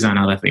exists is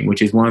another thing,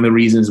 which is one of the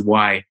reasons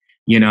why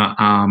being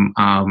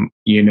on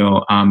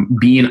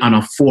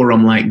a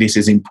forum like this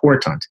is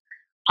important,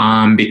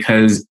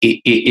 because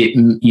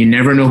you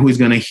never know who's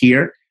going to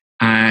hear,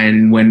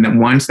 and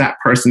once that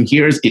person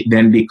hears, it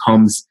then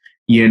becomes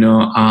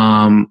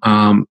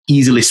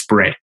easily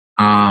spread.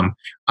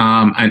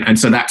 And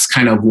so that's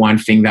kind of one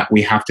thing that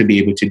we have to be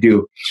able to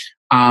do.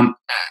 And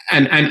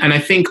I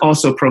think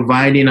also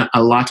providing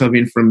a lot of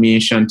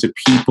information to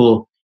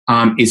people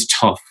is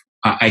tough.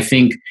 I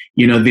think,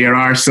 there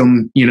are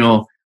some,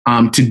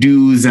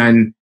 to-dos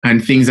and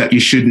things that you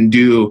shouldn't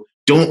do.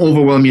 Don't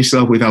overwhelm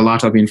yourself with a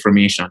lot of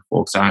information,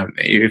 folks.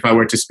 If I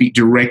were to speak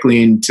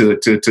directly into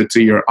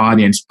your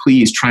audience,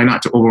 please try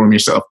not to overwhelm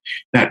yourself.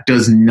 That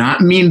does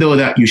not mean, though,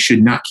 that you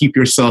should not keep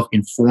yourself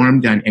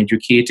informed and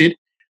educated.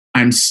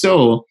 And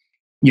so,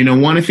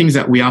 one of the things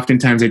that we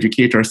oftentimes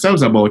educate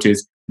ourselves about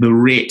is the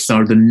rates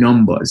or the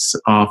numbers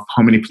of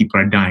how many people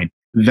are dying.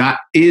 That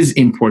is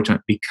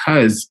important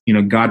because,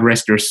 God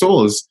rest their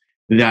souls,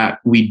 that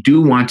we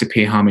do want to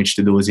pay homage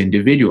to those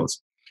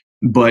individuals.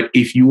 But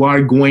if you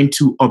are going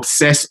to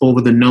obsess over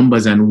the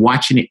numbers and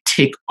watching it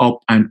tick up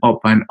and up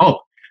and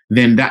up,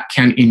 then that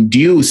can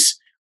induce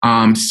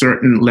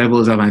certain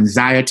levels of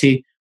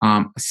anxiety,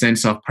 a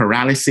sense of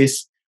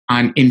paralysis.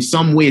 And in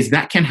some ways,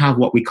 that can have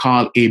what we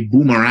call a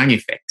boomerang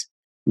effect,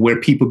 where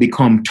people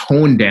become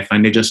tone deaf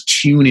and they just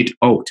tune it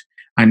out.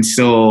 And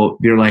so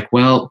they're like,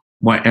 well,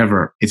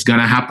 whatever, it's going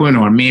to happen,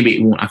 or maybe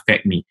it won't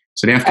affect me.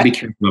 So they have to be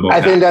careful about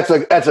that. I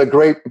think that's a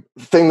great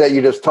thing that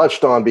you just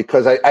touched on,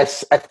 because I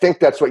think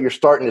that's what you're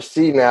starting to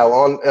see now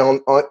on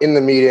in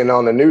the media and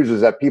on the news,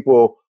 is that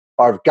people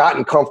have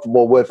gotten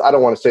comfortable with, I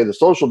don't want to say the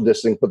social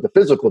distance, but the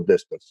physical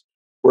distance.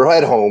 We're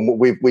at home.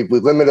 We've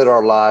limited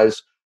our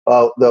lives.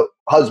 The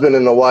husband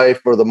and the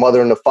wife, or the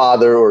mother and the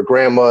father, or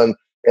grandma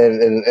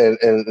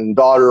and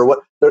daughter, or what,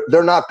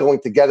 they're not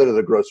going together to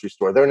the grocery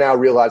store. They're now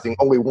realizing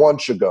only one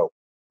should go.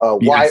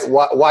 Yes.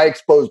 Why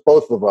expose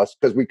both of us?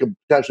 Because we could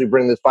potentially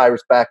bring this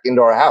virus back into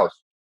our house.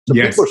 So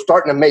Yes. People are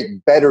starting to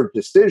make better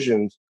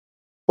decisions.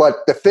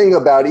 But the thing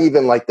about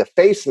even like the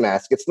face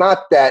mask, it's not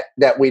that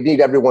we need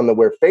everyone to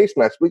wear face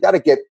masks. We got to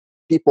get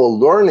people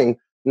learning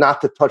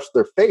not to touch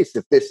their face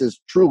if this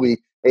is truly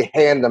a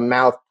hand to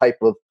mouth type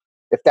of,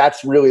 if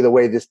that's really the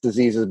way this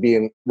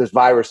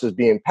virus is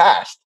being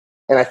passed.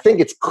 And I think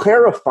it's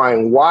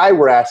clarifying why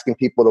we're asking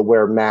people to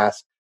wear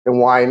masks and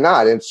why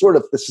not. And sort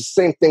of it's the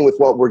same thing with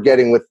what we're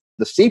getting with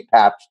the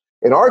CPAPs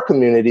in our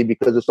community,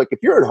 because it's like, if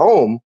you're at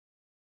home,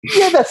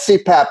 that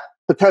CPAP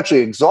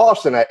potentially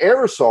exhausts and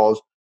aerosols,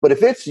 but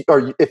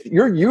if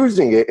you're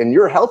using it and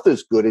your health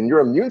is good and your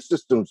immune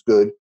system's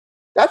good,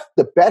 that's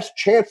the best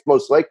chance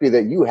most likely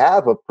that you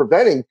have of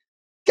preventing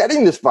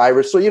getting this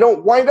virus, so you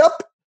don't wind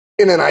up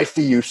in an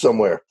ICU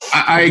somewhere.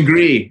 I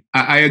agree.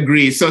 I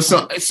agree. So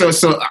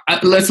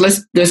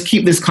let's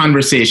keep this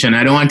conversation.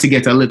 I don't want to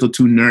get a little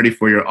too nerdy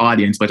for your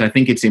audience, but I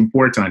think it's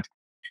important.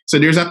 So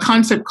there's a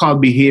concept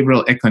called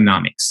behavioral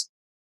economics,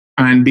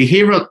 and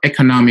behavioral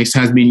economics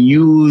has been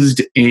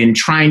used in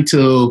trying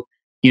to,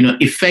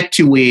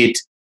 effectuate,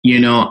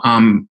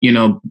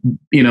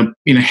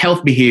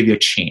 health behavior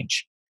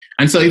change.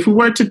 And so if we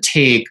were to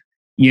take,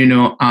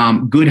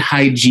 good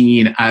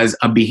hygiene as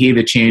a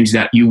behavior change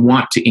that you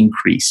want to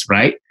increase,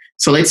 right?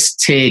 So let's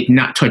take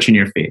not touching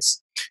your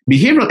face.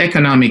 Behavioral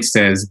economics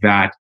says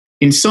that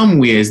in some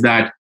ways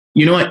that,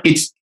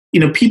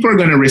 people are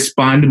going to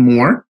respond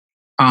more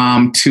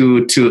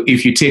to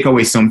if you take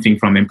away something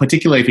from them,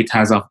 particularly if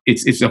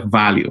it's of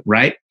value,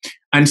 right?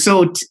 And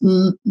so,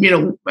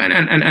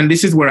 and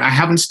this is where I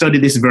haven't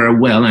studied this very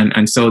well.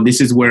 And so this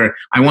is where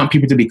I want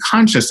people to be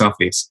conscious of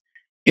this,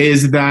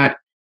 is that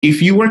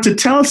if you were to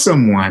tell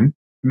someone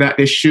that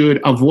they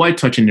should avoid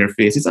touching their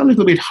face, it's a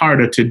little bit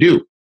harder to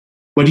do.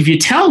 But if you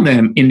tell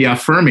them in the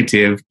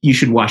affirmative, you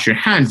should wash your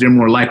hands, they're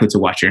more likely to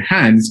wash your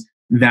hands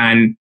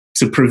than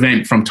to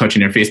prevent from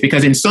touching their face.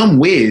 Because in some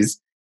ways,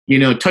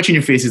 touching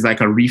your face is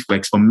like a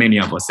reflex for many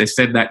of us. They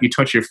said that you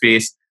touch your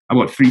face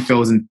about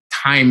 3,000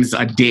 times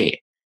a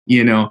day,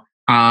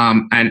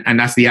 and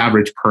that's the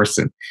average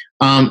person.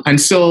 And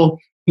so,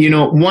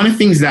 one of the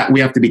things that we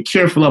have to be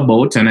careful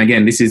about, and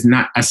again, this is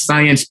not a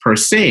science per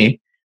se,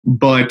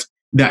 but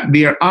that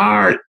there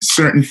are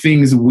certain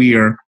things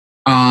where,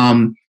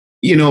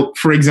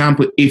 for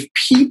example, if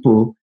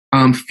people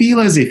feel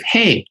as if,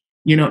 hey,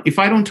 if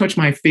I don't touch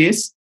my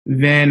face,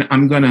 then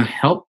I'm going to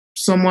help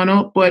someone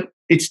out. But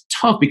it's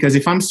tough because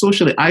if I'm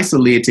socially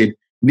isolated,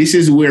 this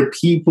is where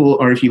people,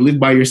 or if you live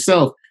by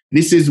yourself,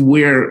 this is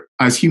where,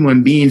 as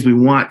human beings, we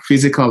want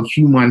physical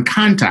human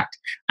contact.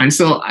 And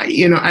so,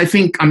 I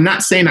think I'm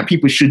not saying that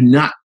people should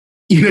not,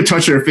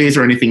 touch their face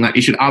or anything like that.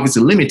 You should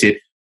obviously limit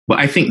it. But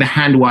I think the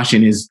hand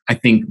washing is, I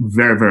think,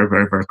 very, very,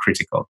 very, very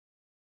critical.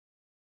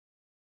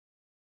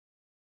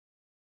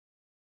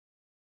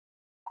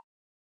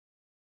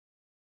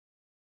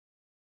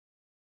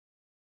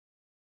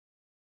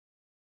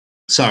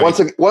 Sorry.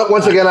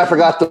 Once again, I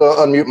forgot to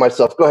unmute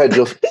myself. Go ahead,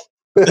 Jules.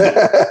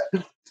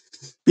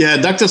 Yeah,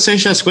 Dr.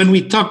 Seixas, when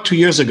we talked 2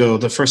 years ago,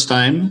 the first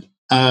time,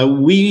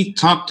 we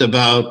talked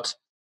about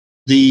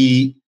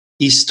the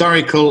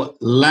historical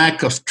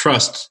lack of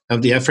trust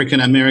of the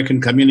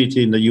African-American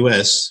community in the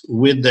US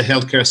with the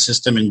healthcare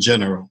system in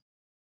general.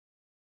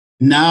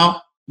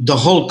 Now, the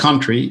whole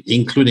country,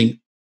 including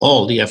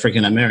all the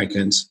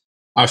African-Americans,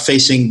 are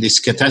facing this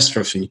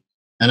catastrophe.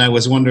 And I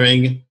was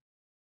wondering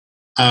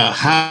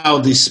how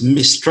this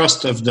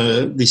mistrust of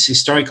this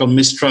historical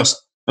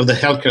mistrust of the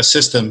healthcare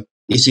system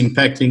is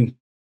impacting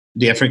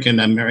the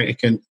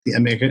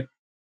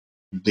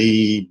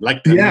the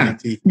Black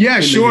community. Yeah,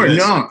 sure.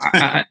 No,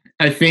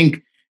 I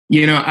think,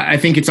 I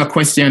think it's a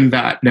question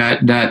that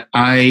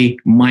I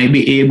might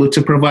be able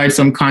to provide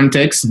some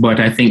context, but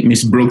I think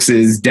Ms. Brooks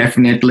is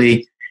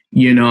definitely,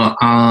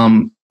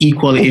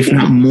 equally, if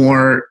not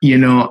more,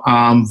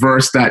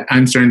 versed at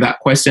answering that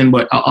question.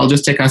 But I'll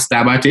just take a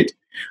stab at it.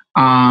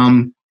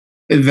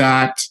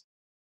 That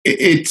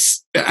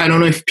it's, I don't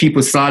know if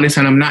people saw this,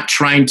 and I'm not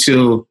trying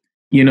to,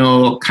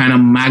 kind of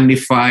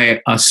magnify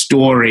a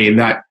story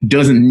that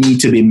doesn't need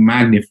to be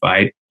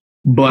magnified,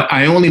 but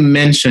I only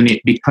mention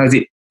it because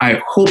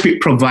I hope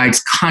it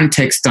provides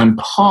context and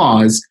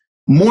pause,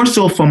 more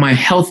so for my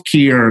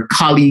healthcare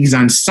colleagues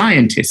and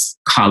scientist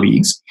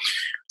colleagues.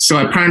 So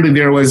apparently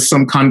there was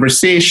some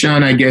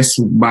conversation, I guess,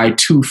 by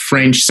two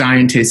French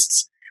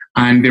scientists,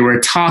 and they were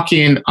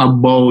talking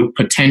about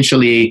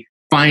potentially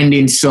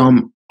finding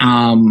some,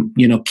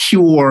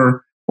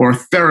 cure or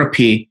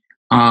therapy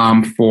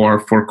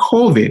for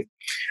COVID.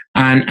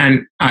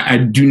 And I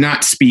do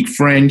not speak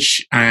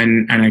French,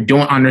 and I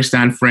don't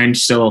understand French.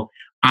 So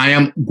I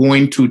am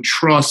going to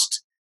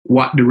trust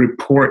what the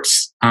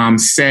reports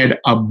said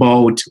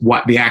about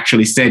what they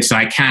actually said. So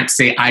I can't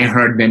say I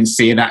heard them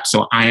say that.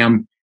 So I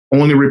am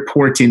only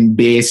reporting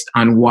based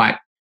on what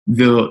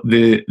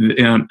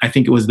I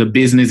think it was the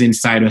Business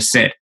Insider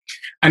said.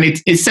 And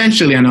it's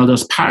essentially, and I'll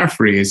just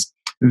paraphrase,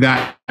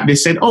 that they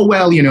said, oh,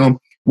 well,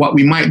 what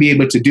we might be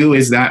able to do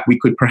is that we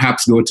could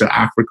perhaps go to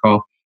Africa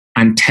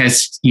and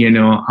test,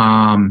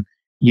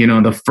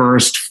 the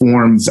first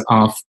forms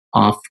of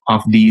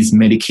these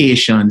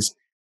medications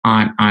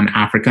on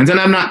Africans. And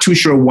I'm not too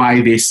sure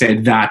why they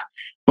said that,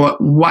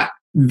 but what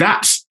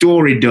that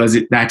story does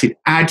is that it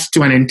adds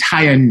to an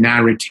entire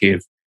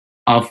narrative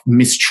of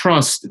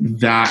mistrust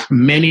that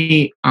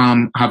many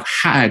have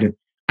had,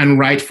 and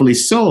rightfully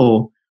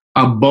so,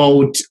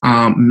 about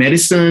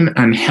medicine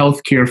and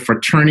healthcare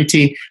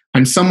fraternity.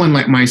 And someone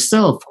like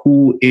myself,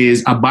 who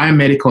is a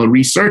biomedical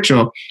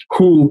researcher,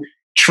 who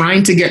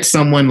trying to get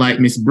someone like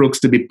Ms. Brooks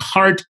to be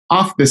part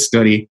of the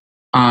study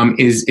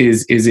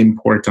is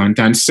important.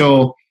 And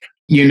so,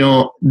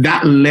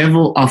 that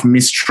level of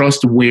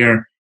mistrust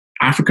where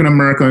African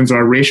Americans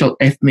or racial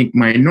ethnic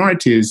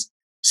minorities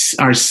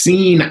are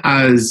seen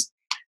as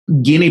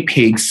guinea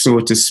pigs, so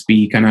to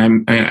speak.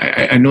 And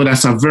I know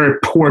that's a very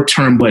poor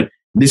term, but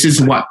this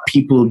is what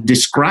people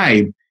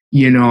describe,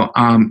 in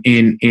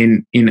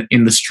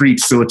the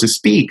streets, so to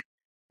speak,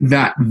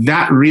 that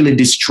really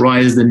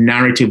destroys the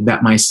narrative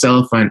that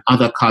myself and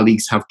other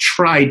colleagues have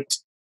tried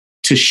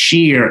to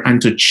share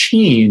and to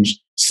change,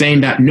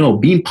 saying that, no,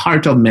 being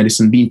part of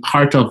medicine, being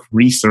part of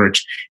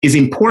research is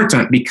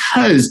important,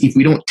 because if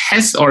we don't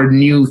test our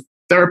new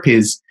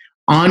therapies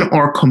on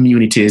our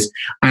communities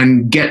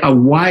and get a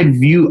wide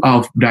view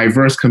of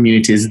diverse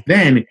communities,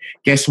 then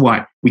guess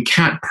what? We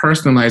can't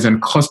personalize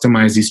and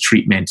customize these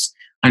treatments.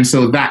 And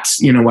so that's,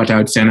 what I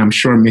would say. And I'm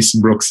sure Ms.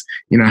 Brooks,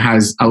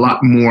 has a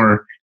lot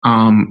more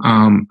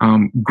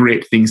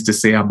great things to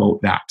say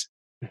about that.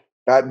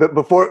 But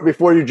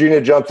before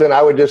Eugenia jumps in,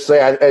 I would just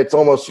say it's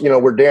almost,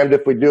 we're damned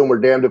if we do and we're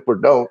damned if we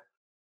don't.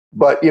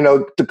 But,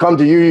 to come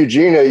to you,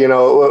 Eugenia,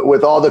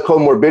 with all the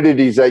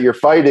comorbidities that you're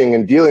fighting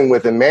and dealing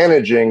with and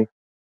managing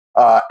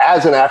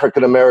as an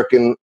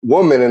African-American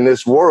woman in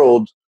this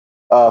world,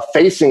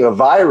 facing a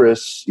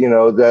virus,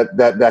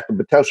 that could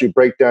potentially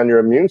break down your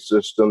immune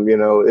system,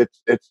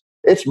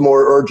 it's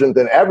more urgent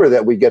than ever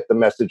that we get the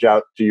message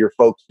out to your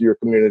folks, to your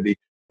community.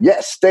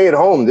 Yes, stay at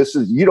home.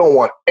 You don't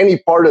want any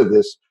part of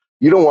this.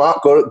 You don't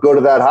want to go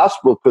to that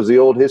hospital, because the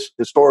old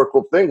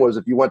historical thing was,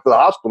 if you went to the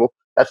hospital,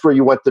 that's where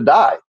you went to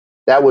die.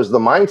 That was the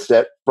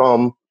mindset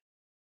from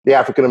the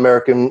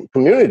African-American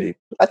community.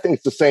 I think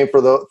it's the same for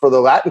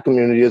the Latin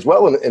community as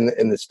well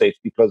in the States,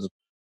 because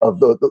of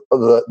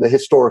the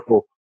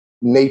historical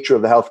nature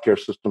of the healthcare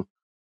system.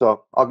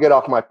 So I'll get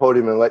off my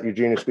podium and let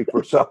Eugenia speak for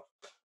herself.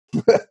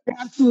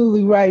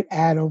 Absolutely right,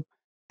 Adam.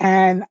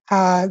 And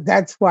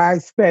that's why I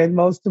spend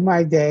most of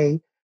my day.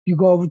 You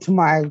go over to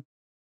my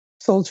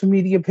social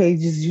media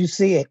pages, you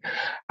see it.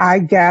 I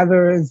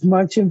gather as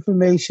much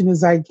information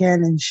as I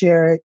can and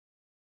share it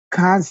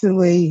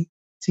constantly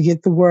to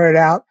get the word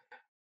out.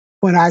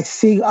 When I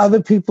see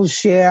other people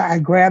share, I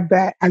grab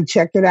that, I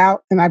check it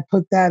out, and I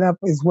put that up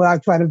as well. I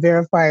try to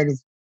verify it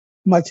as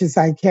much as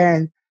I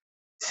can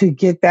to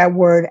get that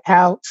word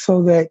out,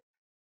 so that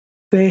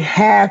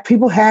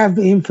people have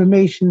the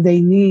information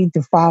they need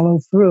to follow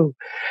through.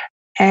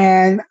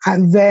 And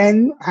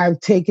then I've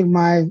taken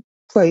my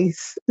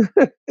place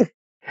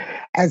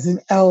as an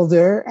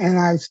elder, and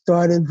I've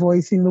started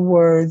voicing the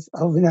words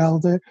of an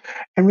elder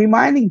and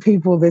reminding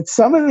people that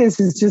some of this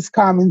is just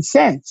common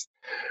sense.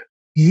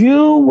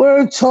 You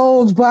were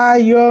told by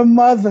your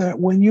mother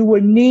when you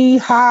were knee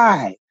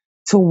high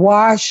to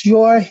wash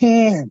your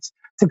hands,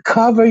 to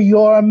cover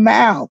your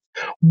mouth.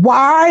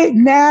 Why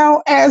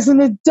now, as an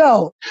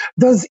adult,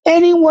 does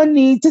anyone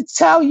need to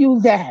tell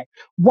you that?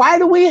 Why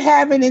do we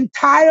have an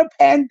entire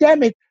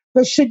pandemic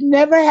that should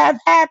never have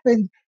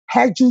happened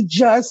had you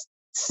just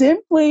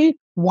simply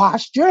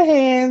washed your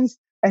hands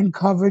and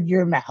covered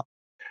your mouth?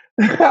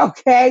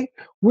 Okay?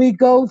 We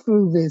go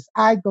through this.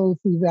 I go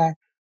through that.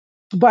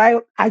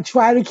 But I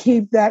try to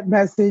keep that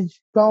message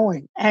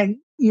going. And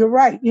you're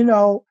right.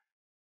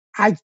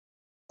 I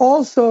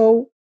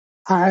also,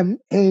 I'm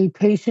a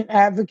patient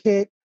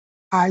advocate.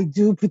 I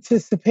do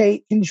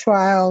participate in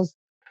trials.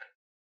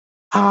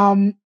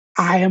 I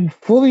am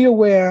fully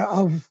aware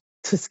of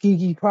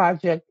Tuskegee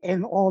Project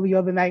and all the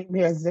other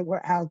nightmares that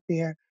were out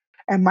there.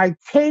 And my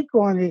take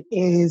on it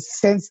is,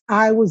 since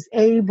I was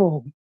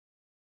able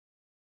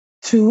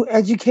to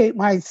educate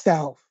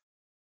myself,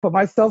 put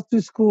myself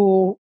through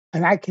school,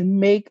 and I can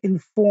make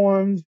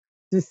informed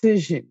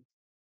decisions,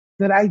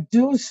 that I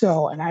do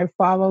so, and I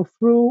follow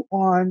through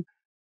on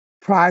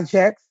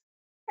projects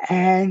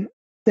and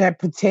that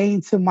pertain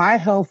to my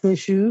health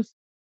issues.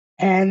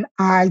 And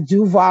I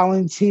do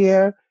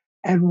volunteer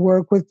and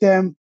work with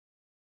them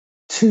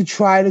to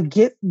try to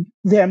get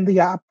them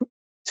the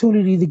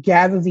opportunity to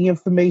gather the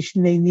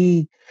information they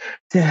need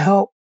to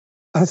help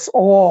us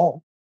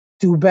all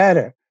do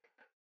better.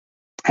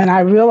 And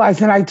I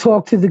realize, and I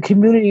talk to the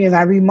community and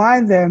I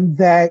remind them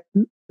that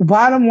the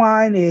bottom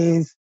line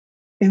is,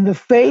 in the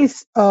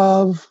face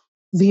of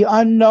the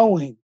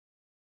unknowing,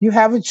 you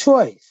have a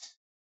choice.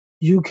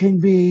 You can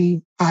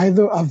be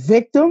either a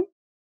victim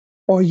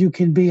or you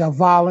can be a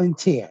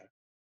volunteer.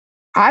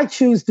 I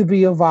choose to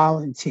be a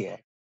volunteer.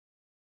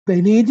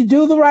 They need to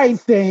do the right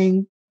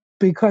thing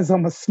because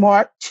I'm a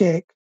smart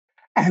chick,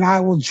 and I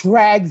will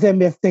drag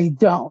them if they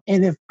don't.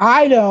 And if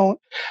I don't,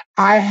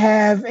 I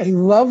have a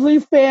lovely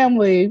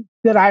family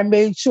that I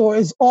made sure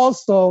is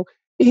also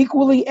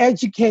equally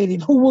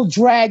educated, who will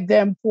drag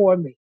them for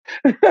me.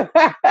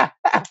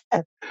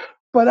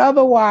 But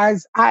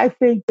otherwise, I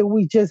think that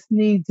we just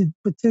need to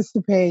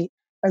participate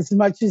as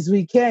much as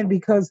we can,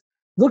 because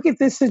look at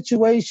this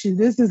situation.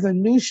 This is a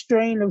new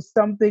strain of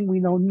something we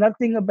know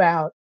nothing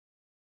about.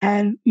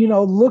 And,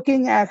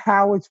 looking at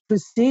how it's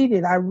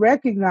proceeded, I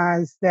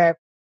recognize that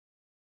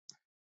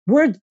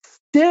we're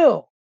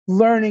still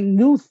learning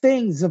new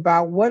things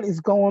about what is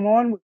going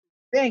on with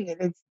the thing,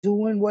 and it's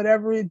doing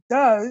whatever it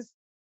does.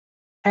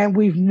 And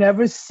we've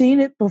never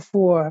seen it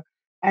before.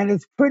 And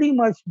it's pretty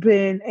much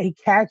been a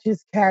catch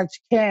as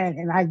catch can.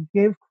 And I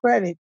give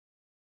credit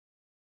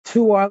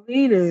to our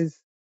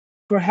leaders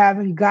for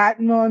having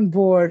gotten on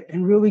board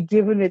and really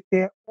given it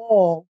their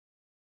all,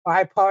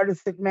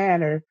 bipartisan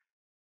manner,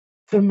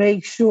 to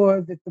make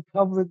sure that the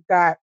public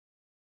got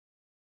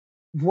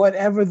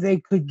whatever they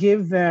could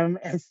give them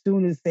as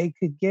soon as they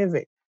could give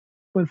it.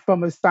 But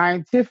from a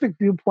scientific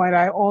viewpoint,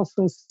 I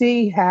also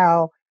see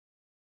how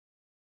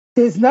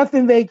there's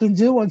nothing they can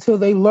do until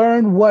they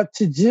learn what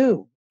to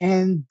do.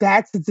 And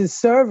that's a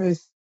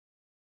disservice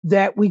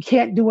that we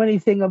can't do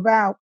anything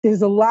about.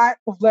 There's a lot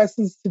of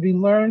lessons to be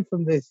learned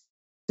from this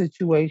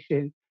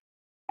situation.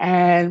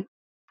 And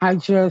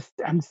I'm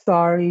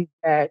sorry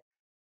that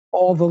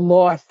all the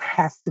loss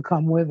has to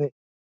come with it.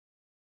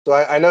 So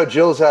I know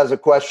Jill's has a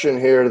question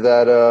here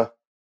that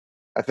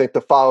I think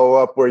to follow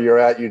up where you're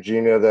at,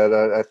 Eugenia, that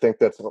I think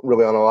that's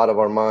really on a lot of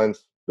our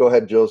minds. Go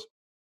ahead, Jules.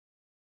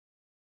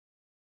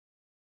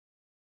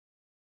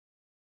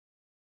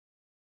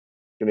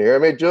 Can you hear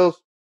me,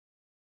 Jules?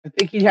 I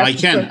think he has I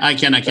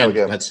can.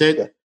 Okay. That's it.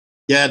 Yeah.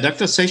 Yeah,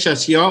 Dr.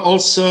 Seixas, you're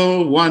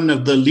also one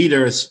of the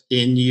leaders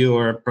in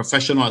your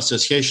professional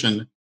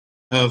association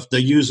of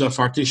the use of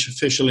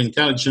artificial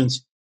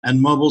intelligence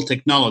and mobile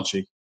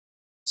technology.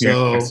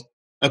 So Yes.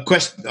 a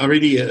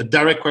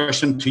direct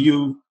question to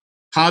you.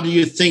 How do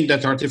you think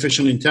that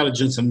artificial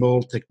intelligence and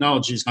mobile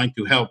technology is going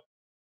to help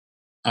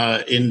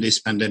in this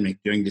pandemic,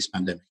 during this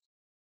pandemic?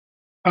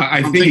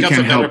 I think it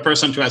can help. Better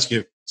person to ask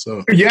you.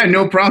 So yeah,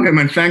 no problem.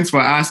 And thanks for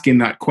asking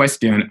that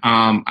question.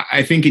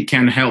 I think it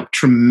can help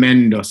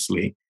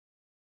tremendously.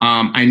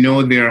 I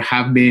know there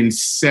have been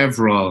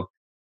several,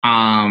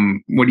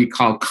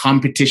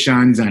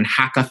 competitions and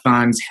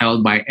hackathons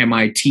held by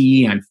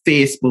MIT and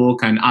Facebook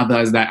and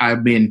others that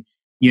I've been,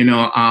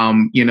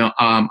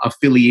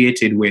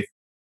 affiliated with.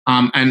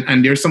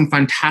 And there's some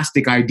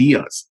fantastic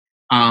ideas,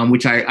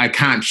 which I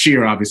can't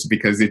share, obviously,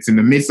 because it's in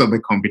the midst of the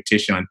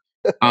competition.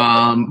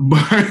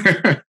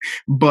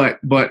 But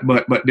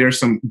there's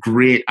some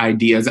great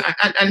ideas,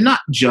 and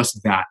not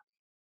just that.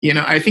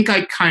 I think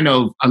I kind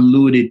of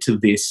alluded to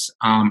this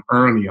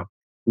earlier,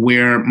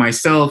 where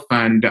myself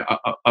and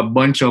a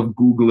bunch of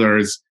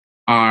Googlers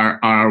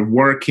are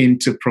working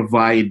to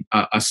provide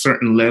a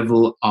certain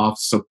level of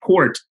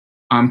support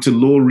to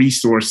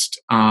low-resourced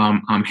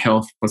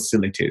health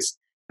facilities.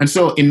 And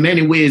so in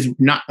many ways,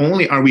 not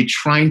only are we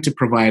trying to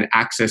provide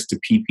access to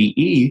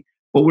PPE,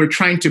 but we're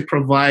trying to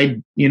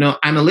provide,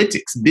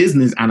 analytics,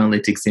 business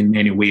analytics in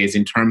many ways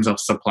in terms of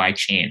supply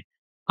chain.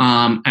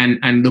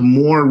 And the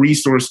more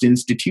resourced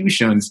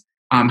institutions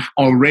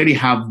already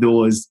have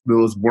those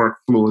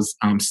workflows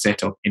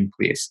set up in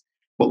place.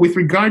 But with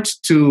regards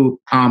to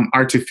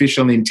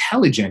artificial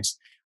intelligence,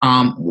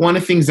 one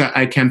of the things that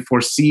I can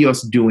foresee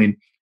us doing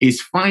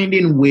is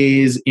finding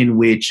ways in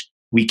which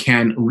we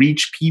can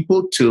reach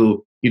people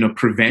to,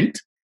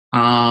 prevent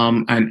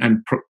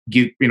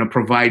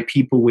provide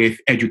people with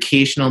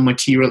educational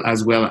material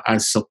as well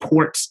as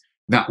supports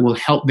that will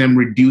help them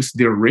reduce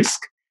their risk.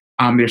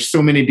 There's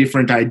so many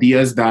different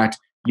ideas that,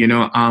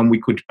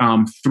 we could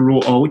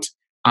throw out,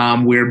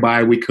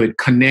 whereby we could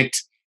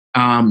connect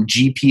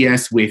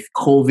GPS with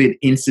COVID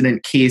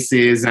incident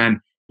cases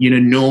and,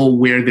 know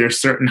where there are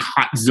certain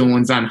hot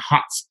zones and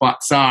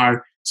hotspots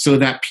are so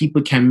that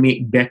people can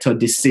make better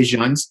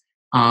decisions.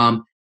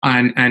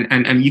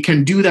 And you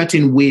can do that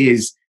in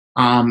ways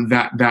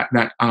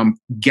that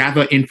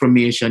gather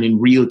information in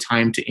real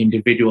time to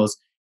individuals.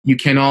 You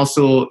can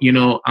also,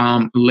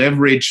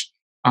 leverage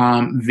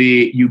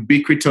the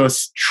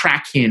ubiquitous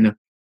tracking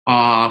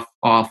of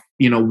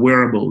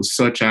wearables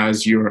such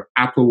as your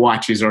Apple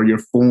Watches or your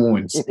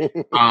phones,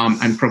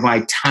 and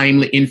provide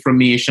timely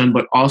information,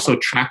 but also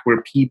track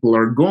where people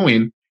are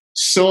going,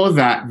 so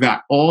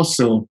that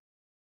also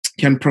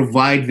can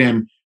provide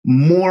them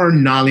more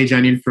knowledge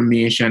and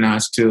information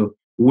as to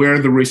where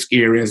the risk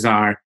areas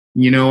are.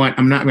 You know what?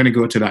 I'm not going to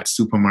go to that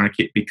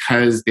supermarket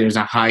because there's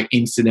a high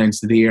incidence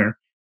there.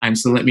 And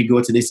so let me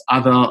go to this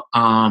other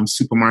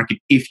supermarket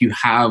if you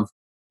have,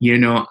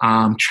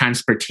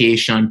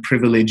 transportation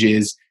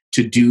privileges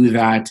to do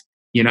that,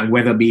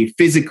 whether it be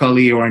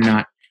physically or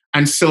not.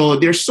 And so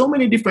there's so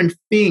many different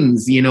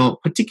things,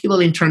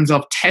 particularly in terms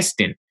of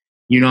testing.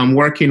 I'm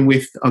working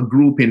with a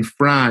group in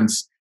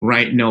France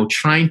right now,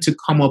 trying to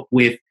come up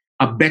with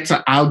a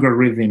better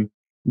algorithm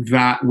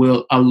that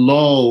will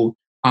allow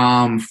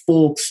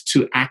folks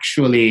to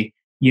actually,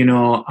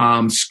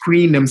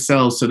 screen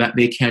themselves so that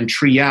they can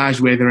triage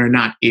whether or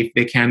not if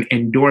they can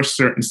endorse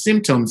certain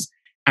symptoms.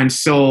 And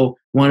so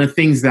one of the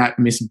things that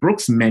Ms.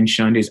 Brooks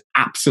mentioned is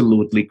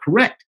absolutely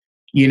correct.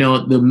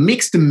 The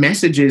mixed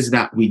messages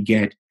that we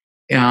get,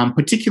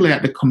 particularly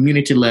at the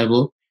community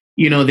level,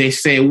 they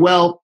say,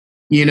 well,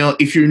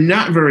 if you're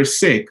not very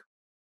sick,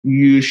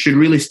 you should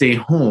really stay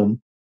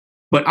home.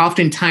 But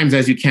oftentimes,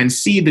 as you can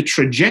see, the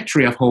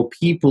trajectory of how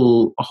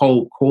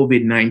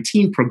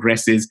COVID-19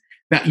 progresses,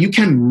 that you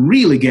can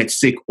really get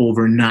sick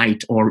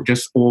overnight or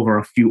just over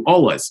a few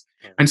hours.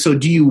 And so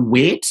do you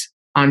wait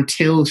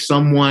until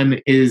someone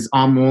is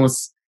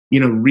almost,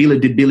 really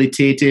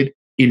debilitated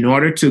in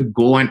order to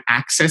go and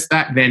access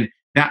that? Then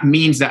that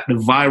means that the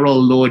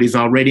viral load is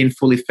already in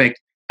full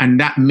effect, and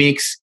that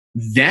makes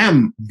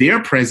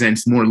their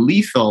presence more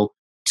lethal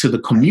to the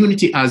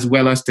community as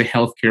well as to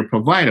healthcare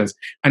providers.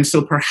 And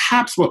so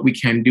perhaps what we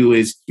can do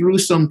is, through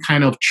some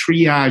kind of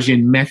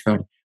triaging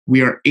method,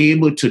 we are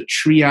able to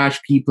triage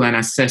people and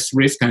assess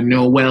risk and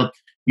know, well,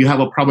 you have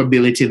a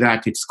probability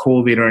that it's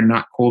COVID or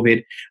not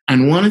COVID.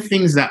 And one of the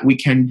things that we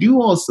can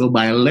do also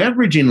by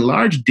leveraging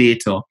large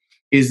data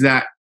is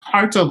that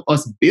part of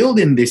us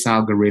building this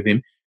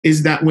algorithm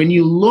is that when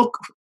you look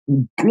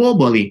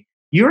globally,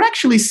 you're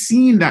actually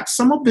seeing that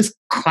some of the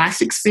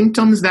classic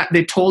symptoms that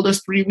they told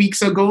us 3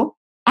 weeks ago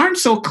aren't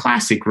so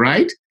classic,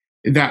 right?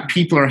 That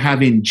people are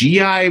having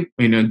GI,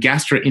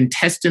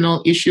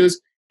 gastrointestinal issues.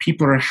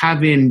 People are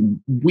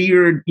having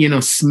weird,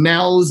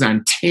 smells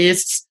and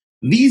tastes.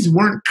 These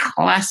weren't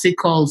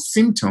classical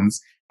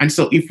symptoms. And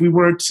so if we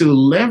were to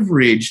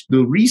leverage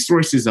the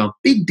resources of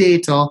big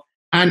data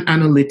and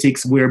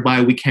analytics,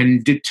 whereby we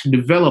can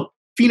develop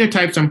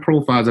phenotypes and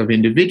profiles of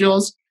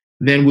individuals,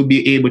 then we'll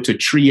be able to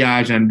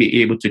triage and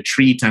be able to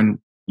treat and,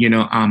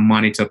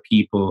 monitor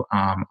people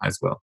as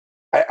well.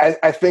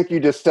 I think you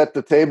just set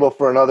the table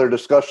for another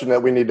discussion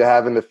that we need to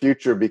have in the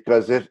future,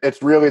 because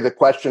it's really the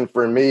question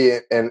for me,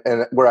 and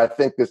where I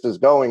think this is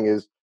going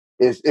is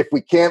if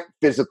we can't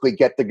physically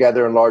get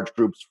together in large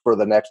groups for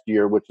the next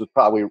year, which is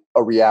probably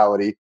a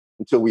reality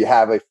until we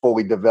have a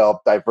fully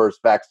developed, diverse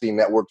vaccine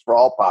networks for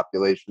all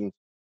populations,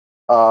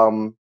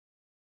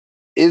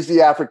 is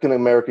the African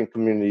American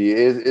community,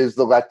 is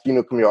the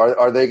Latino community,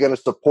 are they going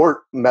to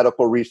support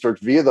medical research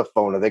via the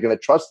phone? Are they going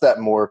to trust that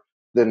more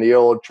than the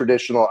old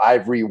traditional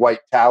ivory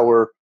white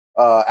tower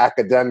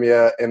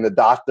academia and the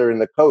doctor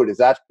and the code? Is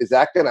that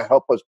going to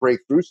help us break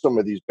through some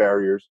of these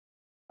barriers?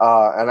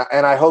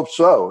 And I hope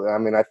so. I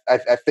mean,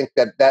 I think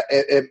that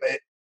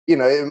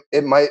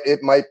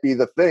it might be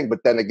the thing, but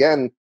then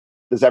again,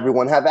 does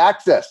everyone have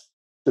access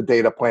to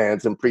data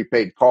plans and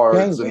prepaid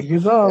cards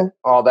and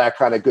all that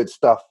kind of good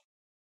stuff?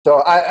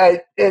 So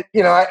I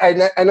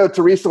know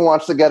Teresa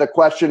wants to get a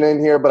question in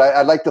here, but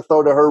I'd like to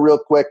throw to her real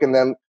quick and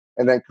then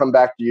come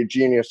back to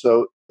Eugenia.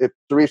 So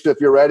Teresa,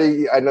 if you're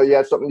ready, I know you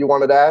had something you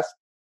wanted to ask.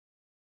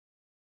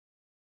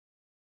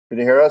 Can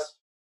you hear us?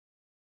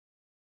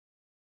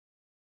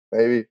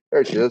 Maybe.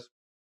 There she is.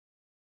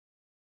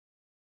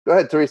 Go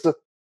ahead, Teresa.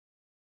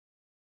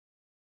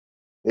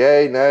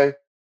 Yay, nay.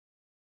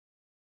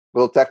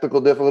 Little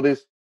technical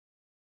difficulties.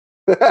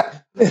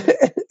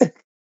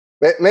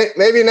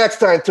 Maybe next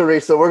time,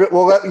 Teresa.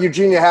 We'll let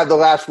Eugenia have the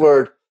last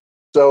word.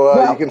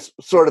 So you can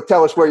sort of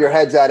tell us where your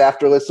head's at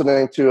after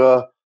listening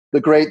to the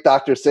great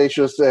Dr.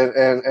 Seixas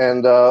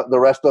and the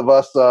rest of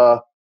us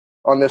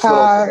on this little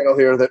panel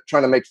here that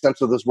trying to make sense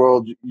of this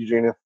world,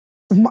 Eugenia.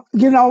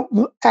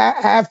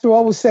 After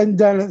all was said and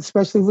done,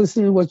 especially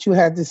listening to what you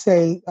had to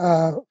say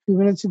a few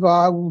minutes ago,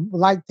 I would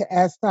like to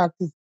ask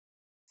Dr.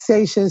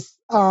 Seixas,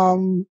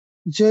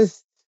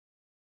 just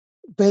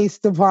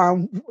based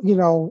upon,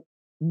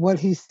 what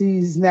he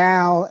sees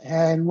now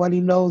and what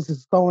he knows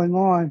is going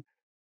on,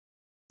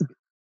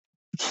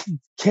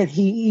 can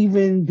he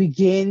even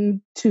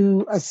begin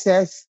to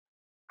assess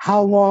how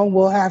long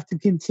we'll have to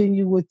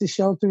continue with the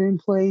shelter in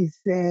place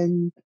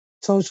and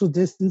social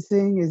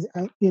distancing?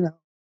 You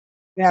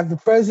have the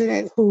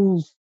president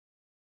who's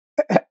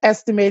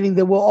estimating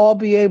that we'll all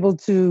be able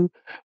to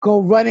go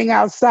running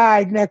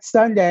outside next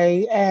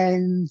Sunday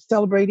and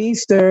celebrate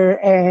Easter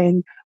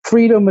and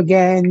freedom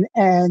again.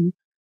 And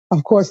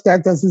of course,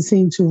 that doesn't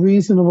seem too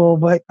reasonable.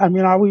 But I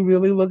mean, are we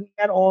really looking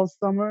at all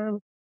summer,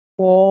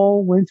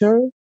 fall,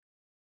 winter?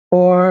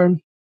 Or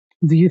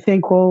do you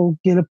think we'll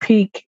get a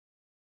peak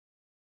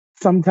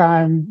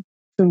sometime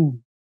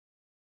soon?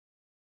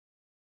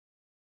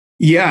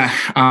 Yeah,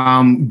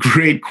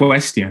 great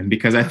question,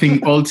 because I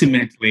think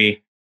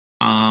ultimately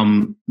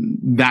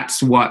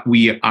that's what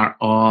we are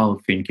all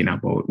thinking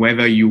about,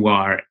 whether you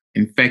are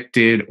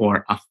infected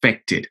or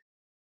affected,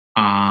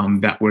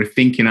 that we're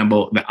thinking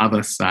about the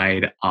other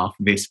side of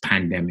this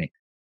pandemic.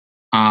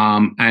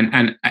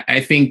 And I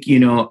think,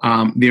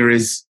 there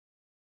is,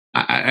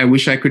 I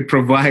wish I could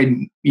provide,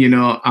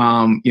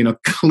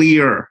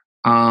 clear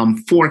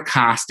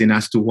forecasting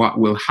as to what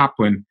will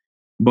happen.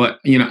 But,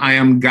 I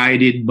am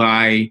guided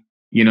by,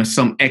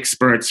 some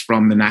experts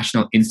from the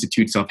National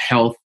Institutes of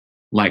Health,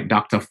 like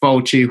Dr.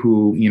 Fauci,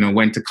 who,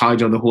 went to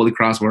College of the Holy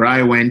Cross where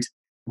I went,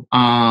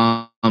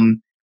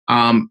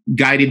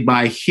 guided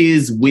by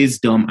his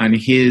wisdom and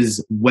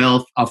his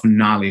wealth of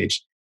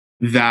knowledge,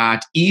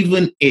 that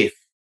even if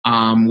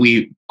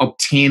we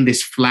obtain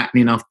this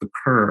flattening of the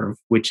curve,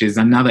 which is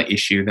another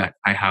issue that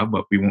I have,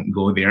 but we won't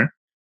go there,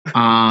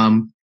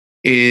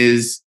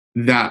 is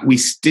that we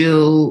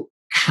still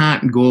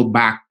can't go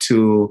back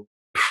to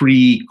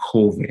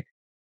pre-COVID,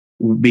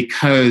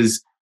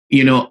 because,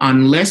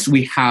 unless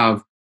we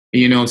have,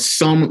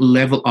 some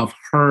level of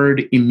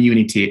herd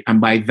immunity, and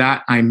by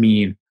that I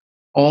mean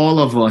all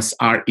of us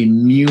are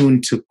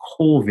immune to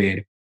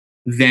COVID,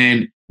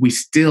 then we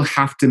still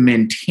have to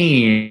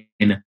maintain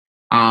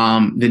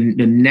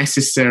the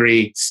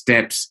necessary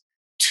steps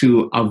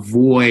to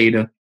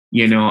avoid,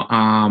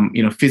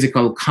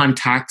 physical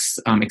contacts,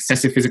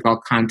 excessive physical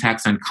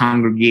contacts, and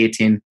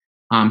congregating,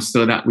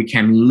 so that we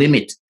can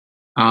limit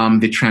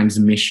the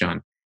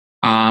transmission.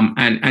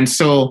 And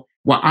so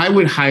what I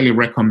would highly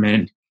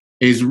recommend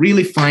is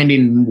really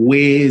finding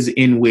ways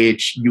in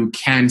which you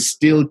can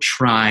still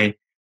try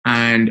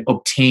and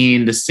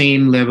obtain the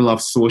same level of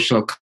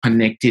social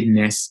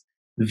connectedness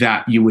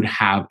that you would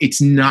have. It's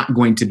not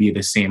going to be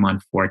the same,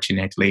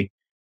 unfortunately.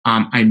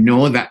 I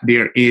know that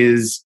there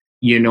is,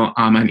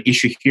 an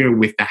issue here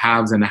with the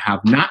haves and the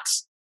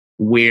have-nots,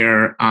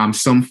 where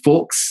some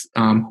folks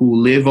who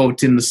live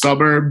out in the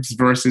suburbs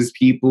versus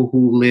people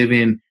who live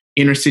in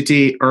inner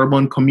city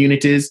urban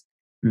communities,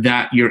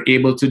 that you're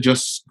able to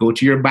just go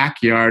to your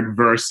backyard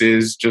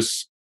versus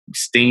just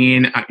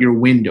staying at your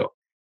window,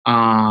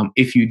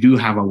 if you do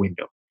have a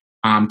window.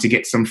 to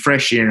get some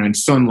fresh air and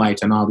sunlight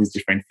and all these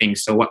different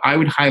things. So what I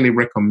would highly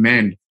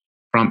recommend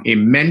from a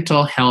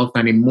mental health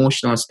and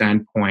emotional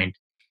standpoint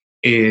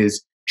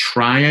is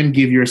try and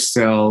give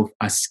yourself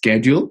a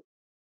schedule,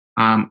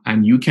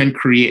 and you can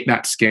create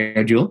that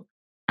schedule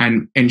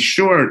and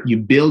ensure you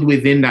build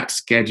within that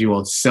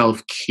schedule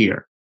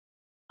self-care.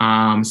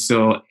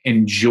 So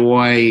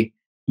enjoy,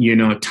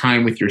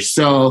 time with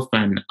yourself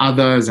and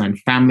others and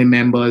family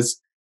members,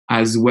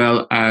 as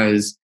well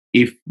as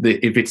if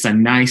it's a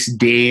nice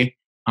day,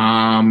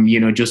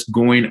 just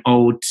going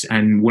out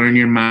and wearing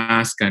your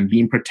mask and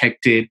being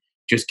protected,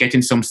 just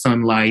getting some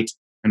sunlight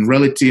and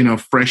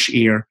relative, fresh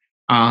air.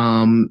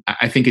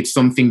 I think it's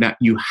something that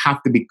you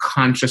have to be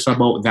conscious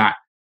about that,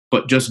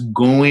 but just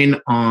going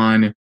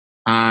on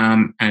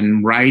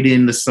and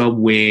riding the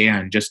subway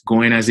and just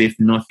going as if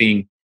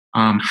nothing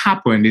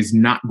happened is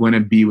not going to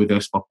be with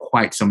us for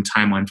quite some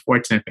time,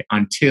 unfortunately,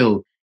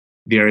 until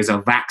there is a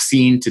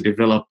vaccine to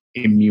develop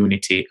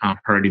immunity,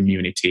 herd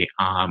immunity,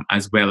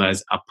 as well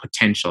as a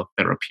potential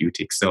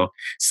therapeutic. So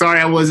sorry,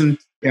 I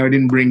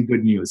didn't bring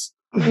good news.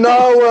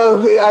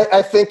 No,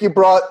 I think you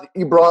brought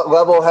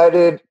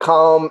level-headed,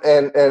 calm,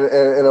 and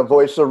a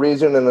voice of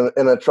reason,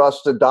 and a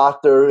trusted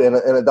doctor, and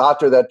a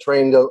doctor that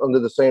trained under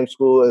the same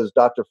school as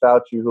Dr.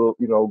 Fauci, who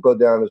will go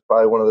down as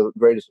probably one of the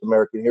greatest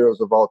American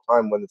heroes of all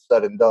time when it's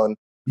said and done.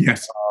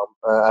 Yes.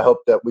 I hope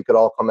that we could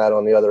all come out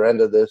on the other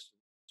end of this,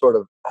 sort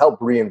of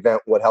help reinvent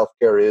what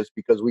healthcare is,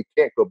 because we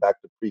can't go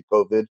back to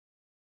pre-COVID.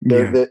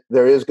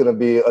 There is going to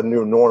be a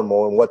new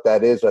normal, and what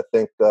that is, I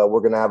think we're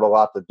going to have a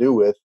lot to do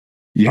with.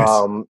 Yes.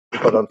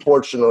 But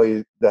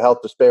unfortunately, the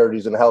health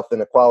disparities and health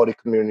inequality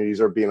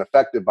communities are being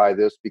affected by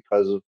this,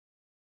 because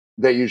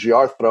they usually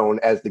are thrown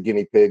as the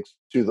guinea pigs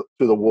to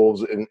the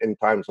wolves in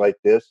times like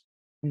this.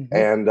 Mm-hmm.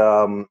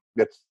 And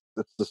it's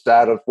the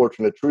sad,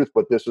 unfortunate truth.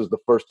 But this is the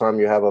first time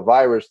you have a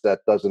virus that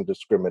doesn't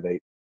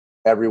discriminate.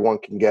 Everyone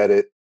can get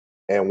it,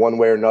 and one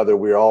way or another,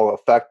 we're all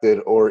affected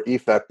or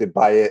effected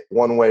by it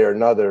one way or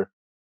another.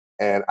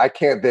 And I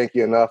can't thank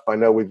you enough. I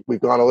know we've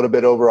gone a little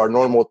bit over our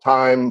normal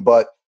time,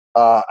 but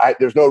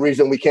there's no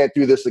reason we can't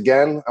do this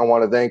again. I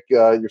want to thank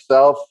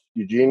yourself,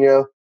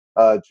 Eugenia,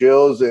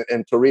 Jills,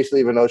 and Teresa,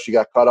 even though she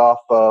got cut off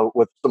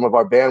with some of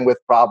our bandwidth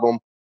problem.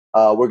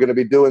 We're going to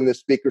be doing this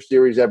speaker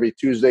series every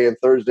Tuesday and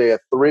Thursday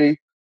at 3.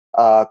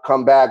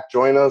 Come back,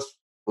 join us,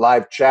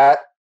 live chat,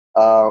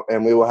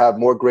 and we will have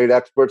more great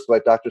experts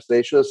like Dr.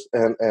 Seixas,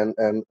 and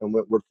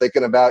we're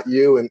thinking about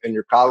you and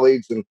your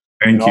colleagues and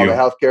all the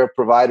healthcare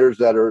providers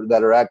that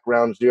are at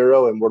ground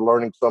zero, and we're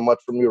learning so much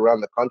from you around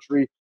the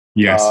country.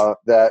 Yes.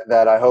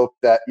 That I hope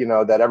that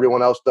that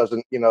everyone else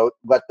doesn't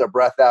let their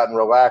breath out and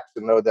relax,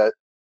 and know that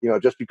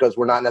just because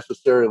we're not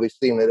necessarily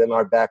seeing it in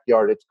our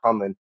backyard, it's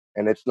coming,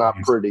 and it's not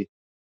pretty.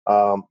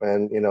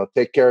 And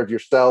take care of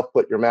yourself.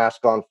 Put your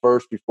mask on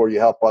first before you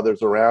help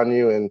others around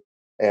you.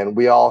 And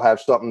we all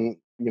have something.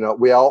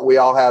 We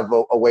all have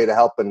a way to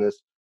help in this.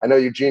 I know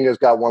Eugenia's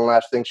got one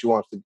last thing she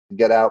wants to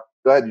get out.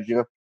 Go ahead,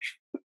 Eugenia.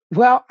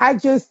 Well, I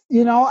just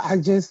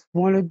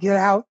want to get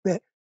out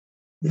that.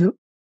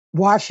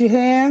 Wash your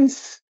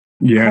hands,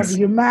 cover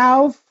your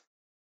mouth,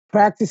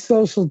 practice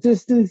social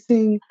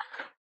distancing.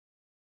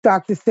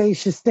 Dr.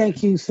 Seixas,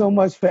 thank you so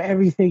much for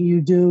everything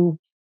you do.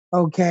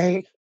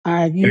 Okay.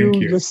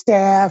 Your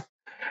staff,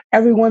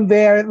 everyone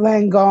there at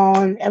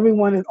Langone,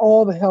 everyone in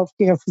all the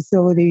healthcare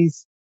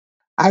facilities.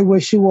 I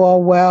wish you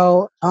all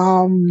well.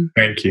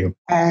 Thank you.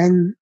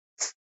 And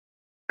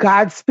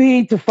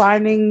Godspeed to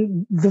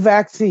finding the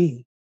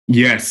vaccine.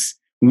 Yes,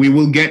 we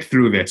will get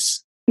through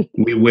this.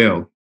 We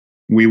will.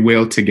 We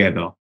will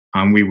together,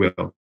 and we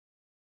will.